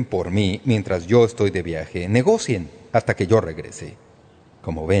administren por mí mientras yo estoy de viaje. Negocien hasta que yo regrese.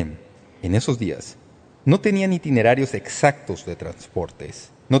 Como ven, en esos días no tenían itinerarios exactos de transportes.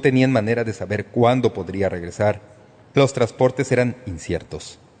 No tenían manera de saber cuándo podría regresar. Los transportes eran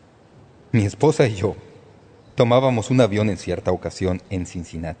inciertos. Mi esposa y yo tomábamos un avión en cierta ocasión en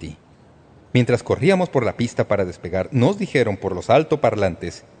Cincinnati. Mientras corríamos por la pista para despegar, nos dijeron por los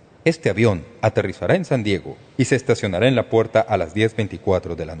altoparlantes: este avión aterrizará en San Diego y se estacionará en la puerta a las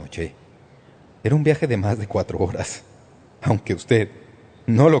 10:24 de la noche. Era un viaje de más de 4 horas. Aunque usted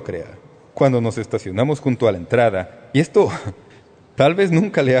no lo crea, cuando nos estacionamos junto a la entrada, y esto tal vez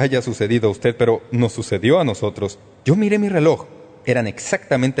nunca le haya sucedido a usted, pero nos sucedió a nosotros, yo miré mi reloj. Eran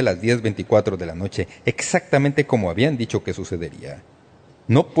exactamente las 10:24 de la noche, exactamente como habían dicho que sucedería.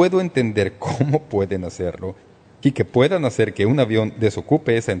 no puedo entender cómo pueden hacerlo y que puedan hacer que un avión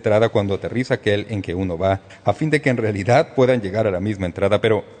desocupe esa entrada cuando aterriza aquel en que uno va, a fin de que en realidad puedan llegar a la misma entrada,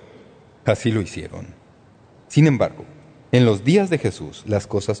 pero así lo hicieron. Sin embargo, en los días de Jesús las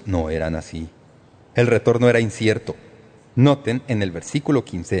cosas no eran así. El retorno era incierto. Noten en el versículo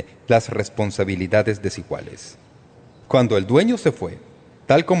 15 las responsabilidades desiguales. Cuando el dueño se fue,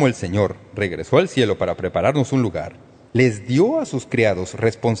 tal como el Señor regresó al cielo para prepararnos un lugar, les dio a sus criados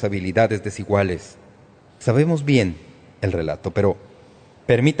responsabilidades desiguales. Sabemos bien el relato, pero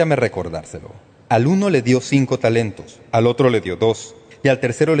permítame recordárselo. Al uno le dio 5 talentos, al otro le dio 2, y al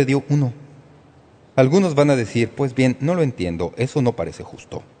tercero le dio 1. Algunos van a decir, pues bien, no lo entiendo, eso no parece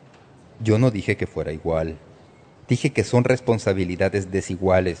justo. Yo no dije que fuera igual. Dije que son responsabilidades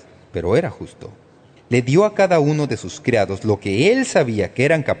desiguales, pero era justo. Le dio a cada uno de sus criados lo que él sabía que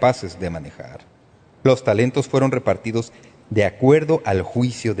eran capaces de manejar. Los talentos fueron repartidos de acuerdo al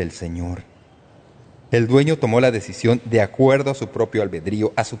juicio del Señor. El dueño tomó la decisión de acuerdo a su propio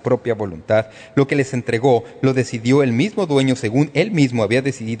albedrío, a su propia voluntad. Lo que les entregó lo decidió el mismo dueño según él mismo había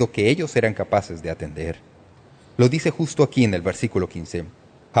decidido que ellos eran capaces de atender. Lo dice justo aquí en el versículo 15.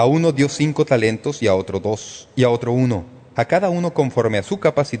 A uno dio 5 talentos y a otro 2, y a otro 1, a cada uno conforme a su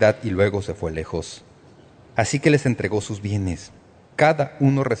capacidad, y luego se fue lejos. Así que les entregó sus bienes. Cada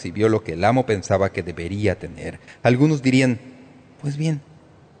uno recibió lo que el amo pensaba que debería tener. Algunos dirían, pues bien,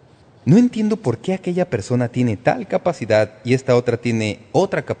 no entiendo por qué aquella persona tiene tal capacidad y esta otra tiene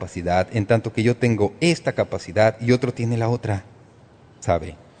otra capacidad, en tanto que yo tengo esta capacidad y otro tiene la otra.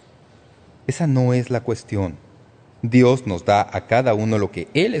 ¿Sabe? Esa no es la cuestión. Dios nos da a cada uno lo que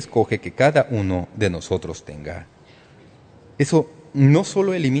Él escoge que cada uno de nosotros tenga. Eso no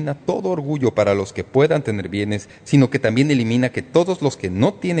solo elimina todo orgullo para los que puedan tener bienes, sino que también elimina que todos los que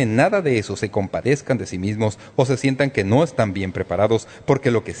no tienen nada de eso se compadezcan de sí mismos o se sientan que no están bien preparados, porque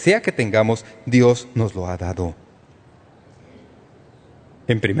lo que sea que tengamos, Dios nos lo ha dado.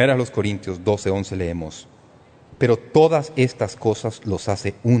 En 1 Corintios 12:11 leemos, pero todas estas cosas los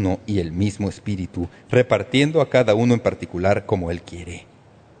hace uno y el mismo Espíritu, repartiendo a cada uno en particular como Él quiere.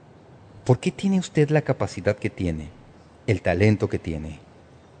 ¿Por qué tiene usted la capacidad que tiene? El talento que tiene?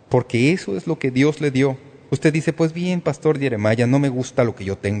 Porque eso es lo que Dios le dio. Usted dice, pues bien, Pastor Jeremiah, no me gusta lo que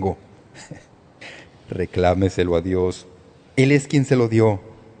yo tengo. Reclámeselo a Dios. Él es quien se lo dio.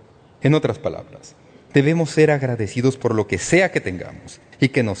 En otras palabras, debemos ser agradecidos por lo que sea que tengamos y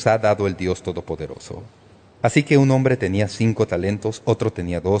que nos ha dado el Dios Todopoderoso. Así que un hombre tenía 5 talentos, otro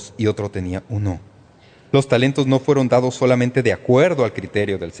tenía 2 y otro tenía 1. Los talentos no fueron dados solamente de acuerdo al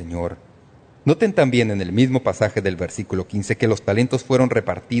criterio del Señor. Noten también en el mismo pasaje del versículo 15 que los talentos fueron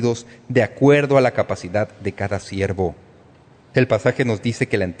repartidos de acuerdo a la capacidad de cada siervo. El pasaje nos dice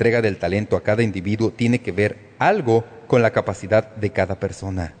que la entrega del talento a cada individuo tiene que ver algo con la capacidad de cada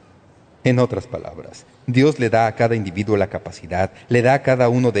persona. En otras palabras, Dios le da a cada individuo la capacidad, le da a cada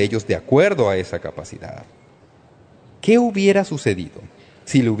uno de ellos de acuerdo a esa capacidad. ¿Qué hubiera sucedido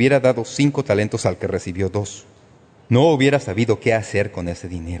si le hubiera dado 5 talentos al que recibió 2? No hubiera sabido qué hacer con ese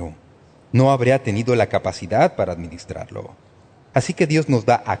dinero. No habría tenido la capacidad para administrarlo. Así que Dios nos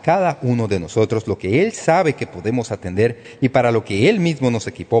da a cada uno de nosotros lo que Él sabe que podemos atender y para lo que Él mismo nos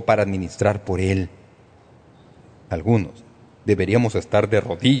equipó para administrar por Él. Algunos deberíamos estar de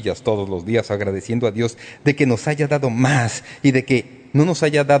rodillas todos los días agradeciendo a Dios de que nos haya dado más y de que no nos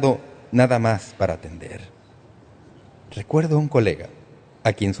haya dado nada más para atender. Recuerdo a un colega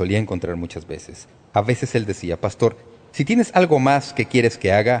a quien solía encontrar muchas veces. A veces él decía, Pastor, si tienes algo más que quieres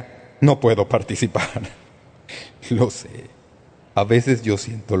que haga, no puedo participar. Lo sé. A veces yo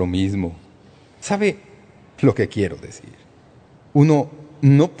siento lo mismo. ¿Sabe lo que quiero decir? Uno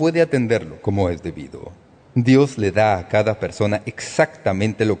no puede atenderlo como es debido. Dios le da a cada persona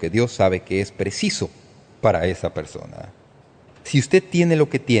exactamente lo que Dios sabe que es preciso para esa persona. Si usted tiene lo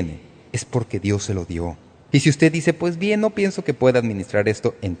que tiene, es porque Dios se lo dio. Y si usted dice, pues bien, no pienso que pueda administrar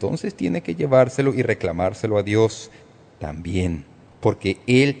esto, entonces tiene que llevárselo y reclamárselo a Dios también, porque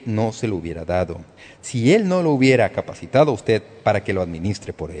Él no se lo hubiera dado, si Él no lo hubiera capacitado a usted para que lo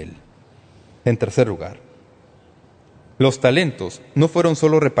administre por Él. En tercer lugar, los talentos no fueron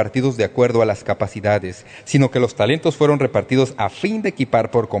solo repartidos de acuerdo a las capacidades, sino que los talentos fueron repartidos a fin de equipar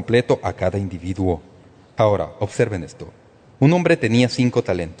por completo a cada individuo. Ahora, observen esto. Un hombre tenía 5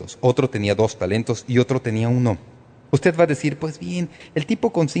 talentos, otro tenía 2 talentos y otro tenía 1. Usted va a decir, pues bien, el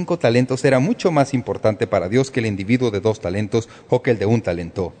tipo con 5 talentos era mucho más importante para Dios que el individuo de 2 talentos o que el de 1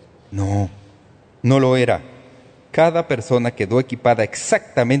 talento. No, no lo era. Cada persona quedó equipada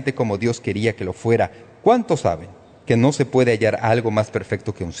exactamente como Dios quería que lo fuera. ¿Cuántos saben que no se puede hallar algo más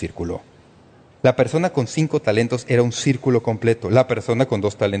perfecto que un círculo? La persona con 5 talentos era un círculo completo. La persona con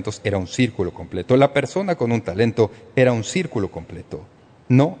 2 talentos era un círculo completo. La persona con 1 talento era un círculo completo.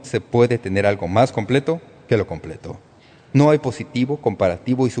 No se puede tener algo más completo que lo completo. No hay positivo,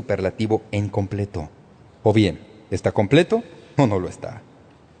 comparativo y superlativo en completo. O bien, ¿está completo o no lo está?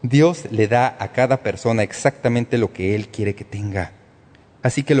 Dios le da a cada persona exactamente lo que Él quiere que tenga.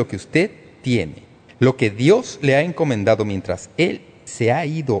 Así que lo que usted tiene, lo que Dios le ha encomendado mientras Él se ha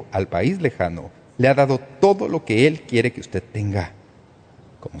ido al país lejano, le ha dado todo lo que Él quiere que usted tenga.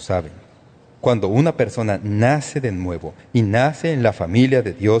 Como saben, cuando una persona nace de nuevo y nace en la familia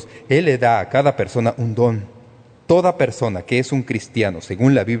de Dios, Él le da a cada persona un don. Toda persona que es un cristiano,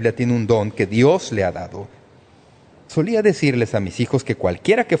 según la Biblia, tiene un don que Dios le ha dado. Solía decirles a mis hijos que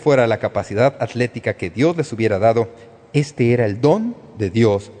cualquiera que fuera la capacidad atlética que Dios les hubiera dado, este era el don de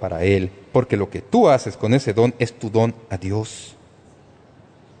Dios para él, porque lo que tú haces con ese don es tu don a Dios.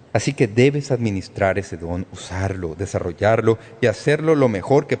 Así que debes administrar ese don, usarlo, desarrollarlo y hacerlo lo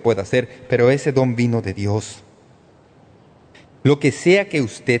mejor que pueda hacer, pero ese don vino de Dios. Lo que sea que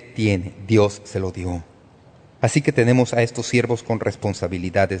usted tiene, Dios se lo dio. Así que tenemos a estos siervos con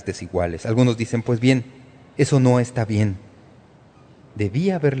responsabilidades desiguales. Algunos dicen, pues bien, eso no está bien.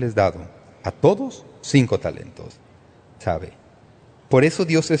 Debía haberles dado a todos 5 talentos. ¿Sabe? Por eso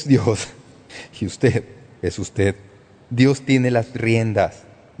Dios es Dios y usted es usted. Dios tiene las riendas,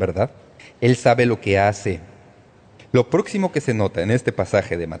 ¿verdad? Él sabe lo que hace. Lo próximo que se nota en este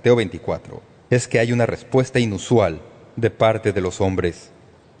pasaje de Mateo 24 es que hay una respuesta inusual de parte de los hombres.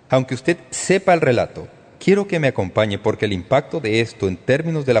 Aunque usted sepa el relato, quiero que me acompañe porque el impacto de esto en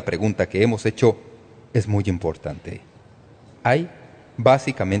términos de la pregunta que hemos hecho es muy importante. Hay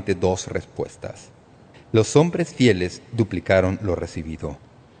básicamente 2 respuestas. Los hombres fieles duplicaron lo recibido.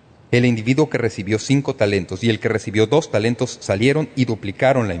 El individuo que recibió 5 talentos y el que recibió 2 talentos salieron y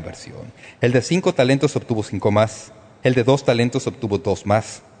duplicaron la inversión. El de 5 talentos obtuvo 5 más. El de 2 talentos obtuvo 2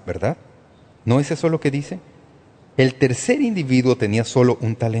 más, ¿verdad? ¿No es eso lo que dice? El tercer individuo tenía solo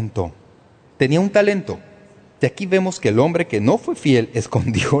 1 talento. Tenía 1 talento. Y aquí vemos que el hombre que no fue fiel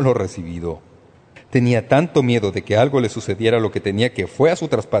escondió lo recibido. Tenía tanto miedo de que algo le sucediera lo que tenía que fue a su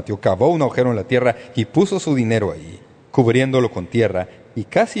traspatio, cavó un agujero en la tierra y puso su dinero ahí, cubriéndolo con tierra, y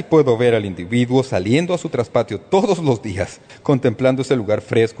casi puedo ver al individuo saliendo a su traspatio todos los días, contemplando ese lugar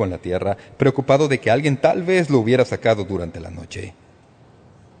fresco en la tierra, preocupado de que alguien tal vez lo hubiera sacado durante la noche.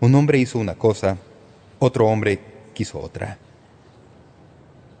 Un hombre hizo una cosa, otro hombre quiso otra.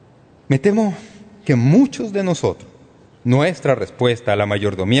 Me temo que muchos de nosotros, nuestra respuesta a la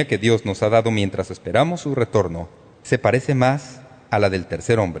mayordomía que Dios nos ha dado mientras esperamos su retorno se parece más a la del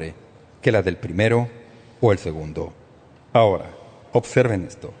tercer hombre que la del primero o el segundo. Ahora, observen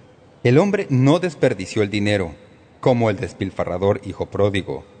esto. El hombre no desperdició el dinero como el despilfarrador hijo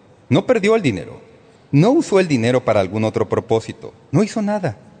pródigo. No perdió el dinero. No usó el dinero para algún otro propósito. No hizo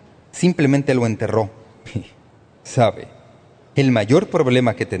nada. Simplemente lo enterró. ¿Sabe? El mayor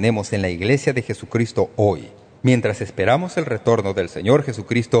problema que tenemos en la Iglesia de Jesucristo hoy, mientras esperamos el retorno del Señor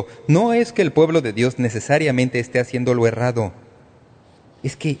Jesucristo, no es que el pueblo de Dios necesariamente esté haciendo lo errado.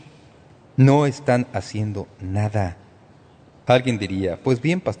 Es que no están haciendo nada. Alguien diría, pues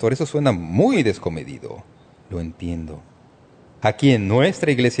bien, pastor, eso suena muy descomedido. Lo entiendo. Aquí en nuestra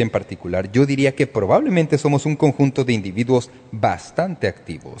iglesia en particular, yo diría que probablemente somos un conjunto de individuos bastante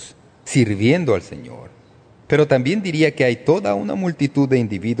activos, sirviendo al Señor. Pero también diría que hay toda una multitud de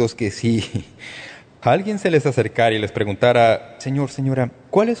individuos que si alguien se les acercara y les preguntara, Señor, señora,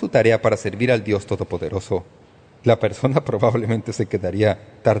 ¿cuál es su tarea para servir al Dios Todopoderoso? La persona probablemente se quedaría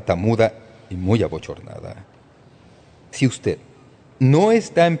tartamuda y muy abochornada. Si usted no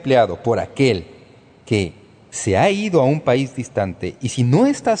está empleado por aquel que se ha ido a un país distante y si no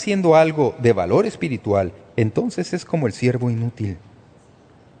está haciendo algo de valor espiritual, entonces es como el siervo inútil.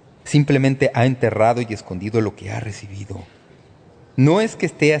 Simplemente ha enterrado y escondido lo que ha recibido. No es que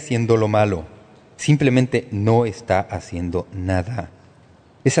esté haciendo lo malo, simplemente no está haciendo nada.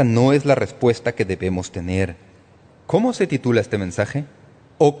 Esa no es la respuesta que debemos tener. ¿Cómo se titula este mensaje?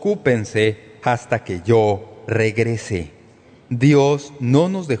 Ocúpense hasta que yo regrese. Dios no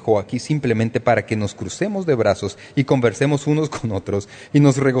nos dejó aquí simplemente para que nos crucemos de brazos y conversemos unos con otros y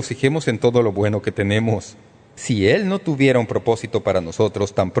nos regocijemos en todo lo bueno que tenemos. Si Él no tuviera un propósito para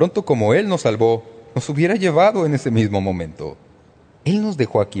nosotros, tan pronto como Él nos salvó, nos hubiera llevado en ese mismo momento. Él nos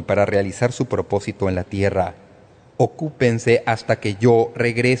dejó aquí para realizar su propósito en la tierra. Ocúpense hasta que yo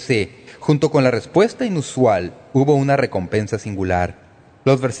regrese. Junto con la respuesta inusual, hubo una recompensa singular.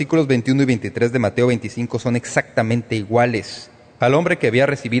 Los versículos 21 y 23 de Mateo 25 son exactamente iguales. Al hombre que había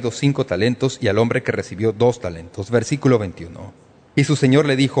recibido 5 talentos y al hombre que recibió 2 talentos. Versículo 21. Y su señor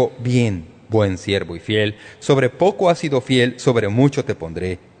le dijo, bien, buen siervo y fiel, sobre poco has sido fiel, sobre mucho te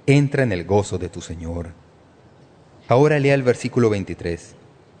pondré, entra en el gozo de tu Señor. Ahora lea el versículo 23.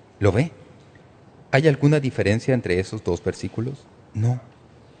 ¿Lo ve? ¿Hay alguna diferencia entre esos dos versículos? No.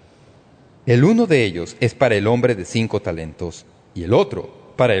 El uno de ellos es para el hombre de 5 talentos y el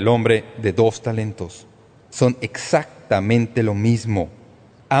otro para el hombre de 2 talentos. Son exactamente lo mismo.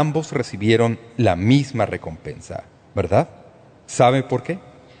 Ambos recibieron la misma recompensa, ¿verdad? ¿Sabe por qué?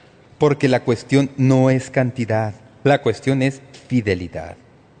 Porque la cuestión no es cantidad, la cuestión es fidelidad.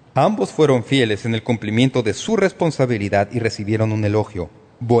 Ambos fueron fieles en el cumplimiento de su responsabilidad y recibieron un elogio.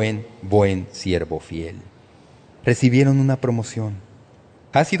 Buen siervo fiel. Recibieron una promoción.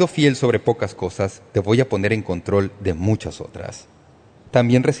 Has sido fiel sobre pocas cosas, te voy a poner en control de muchas otras.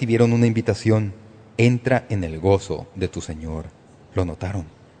 También recibieron una invitación. Entra en el gozo de tu Señor. ¿Lo notaron?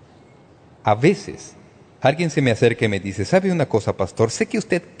 A veces, alguien se me acerca y me dice, ¿sabe una cosa, pastor? Sé que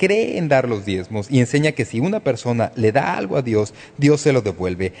usted cree en dar los diezmos y enseña que si una persona le da algo a Dios, Dios se lo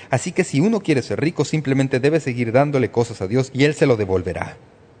devuelve. Así que si uno quiere ser rico, simplemente debe seguir dándole cosas a Dios y Él se lo devolverá.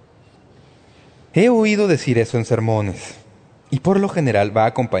 He oído decir eso en sermones y por lo general va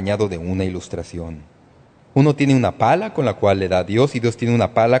acompañado de una ilustración. Uno tiene una pala con la cual le da a Dios y Dios tiene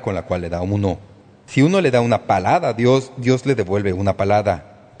una pala con la cual le da a uno. Si uno le da una palada a Dios, Dios le devuelve una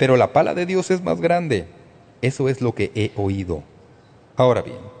palada. Pero la pala de Dios es más grande. Eso es lo que he oído. Ahora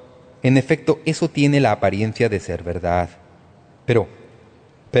bien, en efecto, eso tiene la apariencia de ser verdad. Pero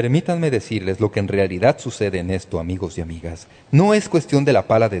permítanme decirles lo que en realidad sucede en esto, amigos y amigas. No es cuestión de la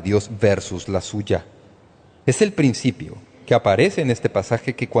pala de Dios versus la suya. Es el principio que aparece en este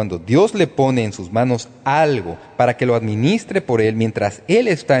pasaje que cuando Dios le pone en sus manos algo para que lo administre por Él mientras Él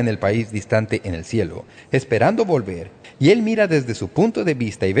está en el país distante en el cielo, esperando volver, y Él mira desde su punto de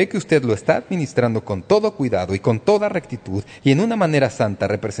vista y ve que usted lo está administrando con todo cuidado y con toda rectitud y en una manera santa,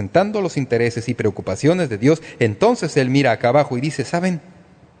 representando los intereses y preocupaciones de Dios, entonces Él mira acá abajo y dice, ¿saben?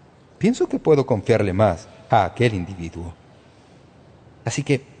 Pienso que puedo confiarle más a aquel individuo. Así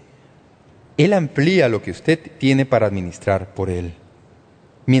que Él amplía lo que usted tiene para administrar por Él.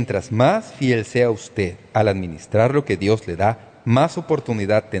 Mientras más fiel sea usted al administrar lo que Dios le da, más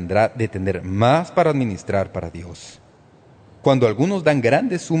oportunidad tendrá de tener más para administrar para Dios. Cuando algunos dan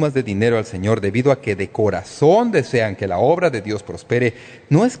grandes sumas de dinero al Señor debido a que de corazón desean que la obra de Dios prospere,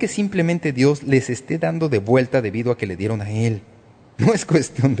 no es que simplemente Dios les esté dando de vuelta debido a que le dieron a Él. No es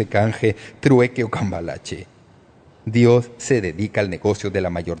cuestión de canje, trueque o cambalache. Dios se dedica al negocio de la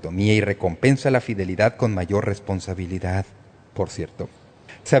mayordomía y recompensa la fidelidad con mayor responsabilidad. Por cierto,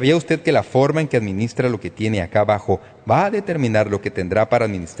 ¿sabía usted que la forma en que administra lo que tiene acá abajo va a determinar lo que tendrá para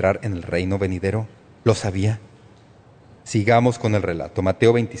administrar en el reino venidero? ¿Lo sabía? Sigamos con el relato,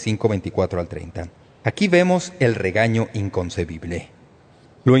 Mateo 25, 24 al 30. Aquí vemos el regaño inconcebible.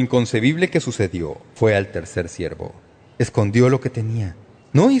 Lo inconcebible que sucedió fue al tercer siervo. Escondió lo que tenía.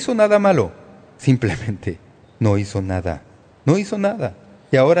 No hizo nada malo, simplemente no hizo nada. No hizo nada.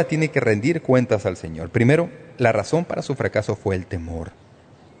 Y ahora tiene que rendir cuentas al Señor. Primero, la razón para su fracaso fue el temor.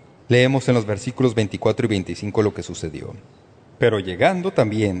 Leemos en los versículos 24 y 25 lo que sucedió. Pero llegando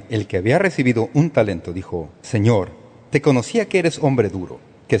también el que había recibido un talento, dijo, Señor, te conocía que eres hombre duro,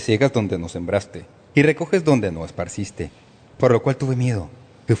 que ciegas donde no sembraste, y recoges donde no esparciste. Por lo cual tuve miedo,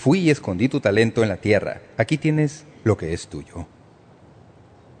 que fui y escondí tu talento en la tierra. Aquí tienes lo que es tuyo.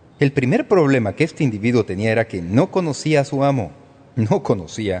 El primer problema que este individuo tenía era que no conocía a su amo. No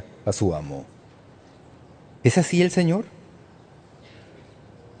conocía a su amo. ¿Es así el Señor?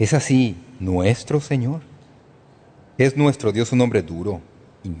 ¿Es así nuestro Señor? ¿Es nuestro Dios un hombre duro,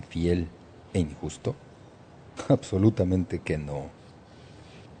 infiel e injusto? Absolutamente que no.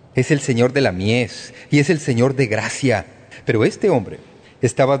 Es el Señor de la mies y es el Señor de gracia. Pero este hombre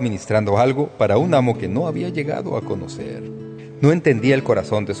estaba administrando algo para un amo que no había llegado a conocer. No entendía el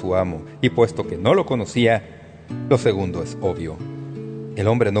corazón de su amo, y puesto que no lo conocía, lo segundo es obvio. El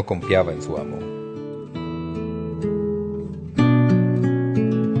hombre no confiaba en su amo.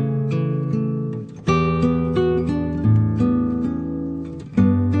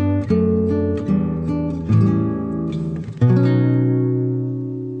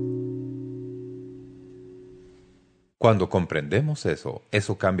 Cuando comprendemos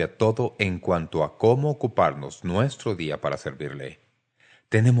eso cambia todo en cuanto a cómo ocuparnos nuestro día para servirle.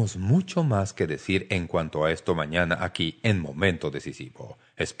 Tenemos mucho más que decir en cuanto a esto mañana aquí en Momento Decisivo.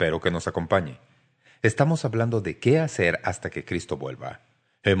 Espero que nos acompañe. Estamos hablando de qué hacer hasta que Cristo vuelva.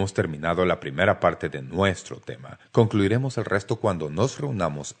 Hemos terminado la primera parte de nuestro tema. Concluiremos el resto cuando nos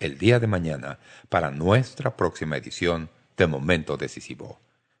reunamos el día de mañana para nuestra próxima edición de Momento Decisivo.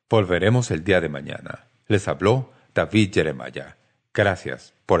 Volveremos el día de mañana. Les habló David Jeremiah.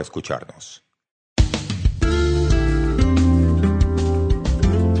 Gracias por escucharnos.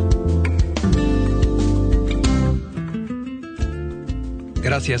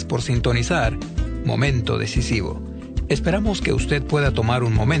 Gracias por sintonizar Momento Decisivo. Esperamos que usted pueda tomar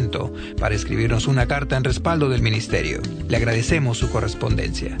un momento para escribirnos una carta en respaldo del ministerio. Le agradecemos su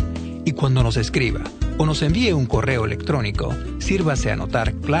correspondencia. Y cuando nos escriba o nos envíe un correo electrónico, sírvase a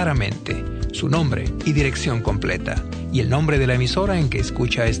anotar claramente su nombre y dirección completa y el nombre de la emisora en que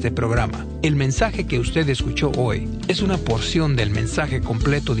escucha este programa. El mensaje que usted escuchó hoy es una porción del mensaje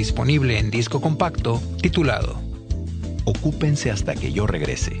completo disponible en disco compacto titulado Ocúpense hasta que yo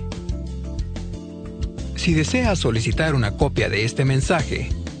regrese. Si desea solicitar una copia de este mensaje,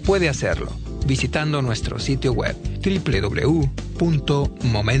 puede hacerlo visitando nuestro sitio web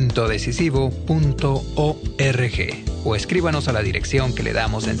www.momentodecisivo.org o escríbanos a la dirección que le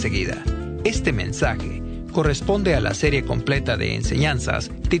damos enseguida. Este mensaje corresponde a la serie completa de enseñanzas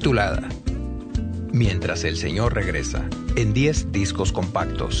titulada Mientras el Señor regresa, en 10 discos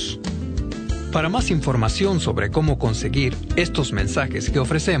compactos. Para más información sobre cómo conseguir estos mensajes que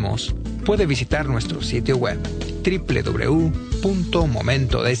ofrecemos, puede visitar nuestro sitio web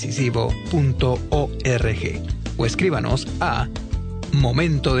www.momentodecisivo.org o escríbanos a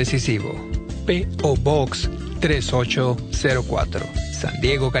Momento Decisivo, P.O. Box 3804, San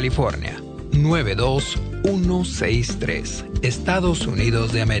Diego, California 92163, Estados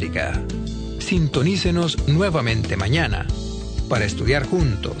Unidos de América. Sintonícenos nuevamente mañana para estudiar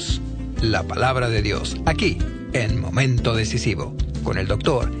juntos la Palabra de Dios aquí en Momento Decisivo con el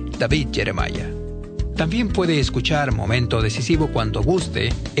Dr. David Jeremiah. También puede escuchar Momento Decisivo cuando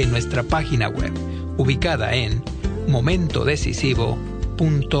guste en nuestra página web, ubicada en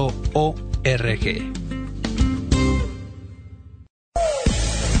momentodecisivo.org.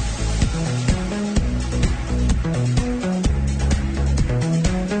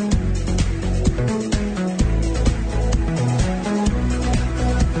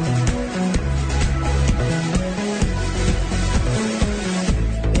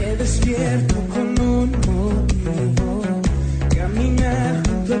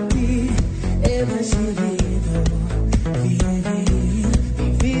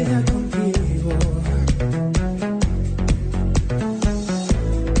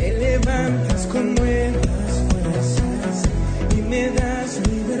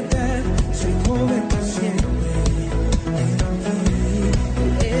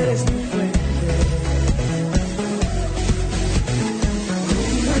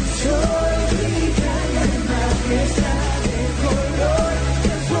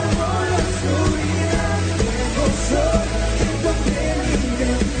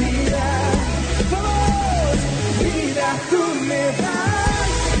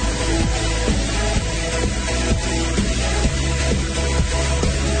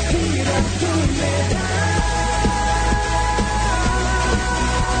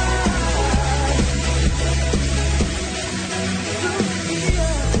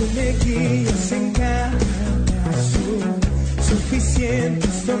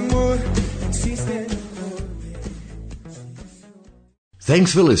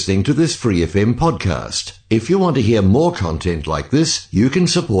 Thanks for listening to this Free FM podcast. If you want to hear more content like this, you can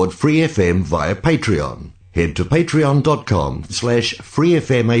support Free FM via Patreon. Head to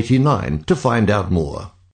patreon.com/freefm89 to find out more.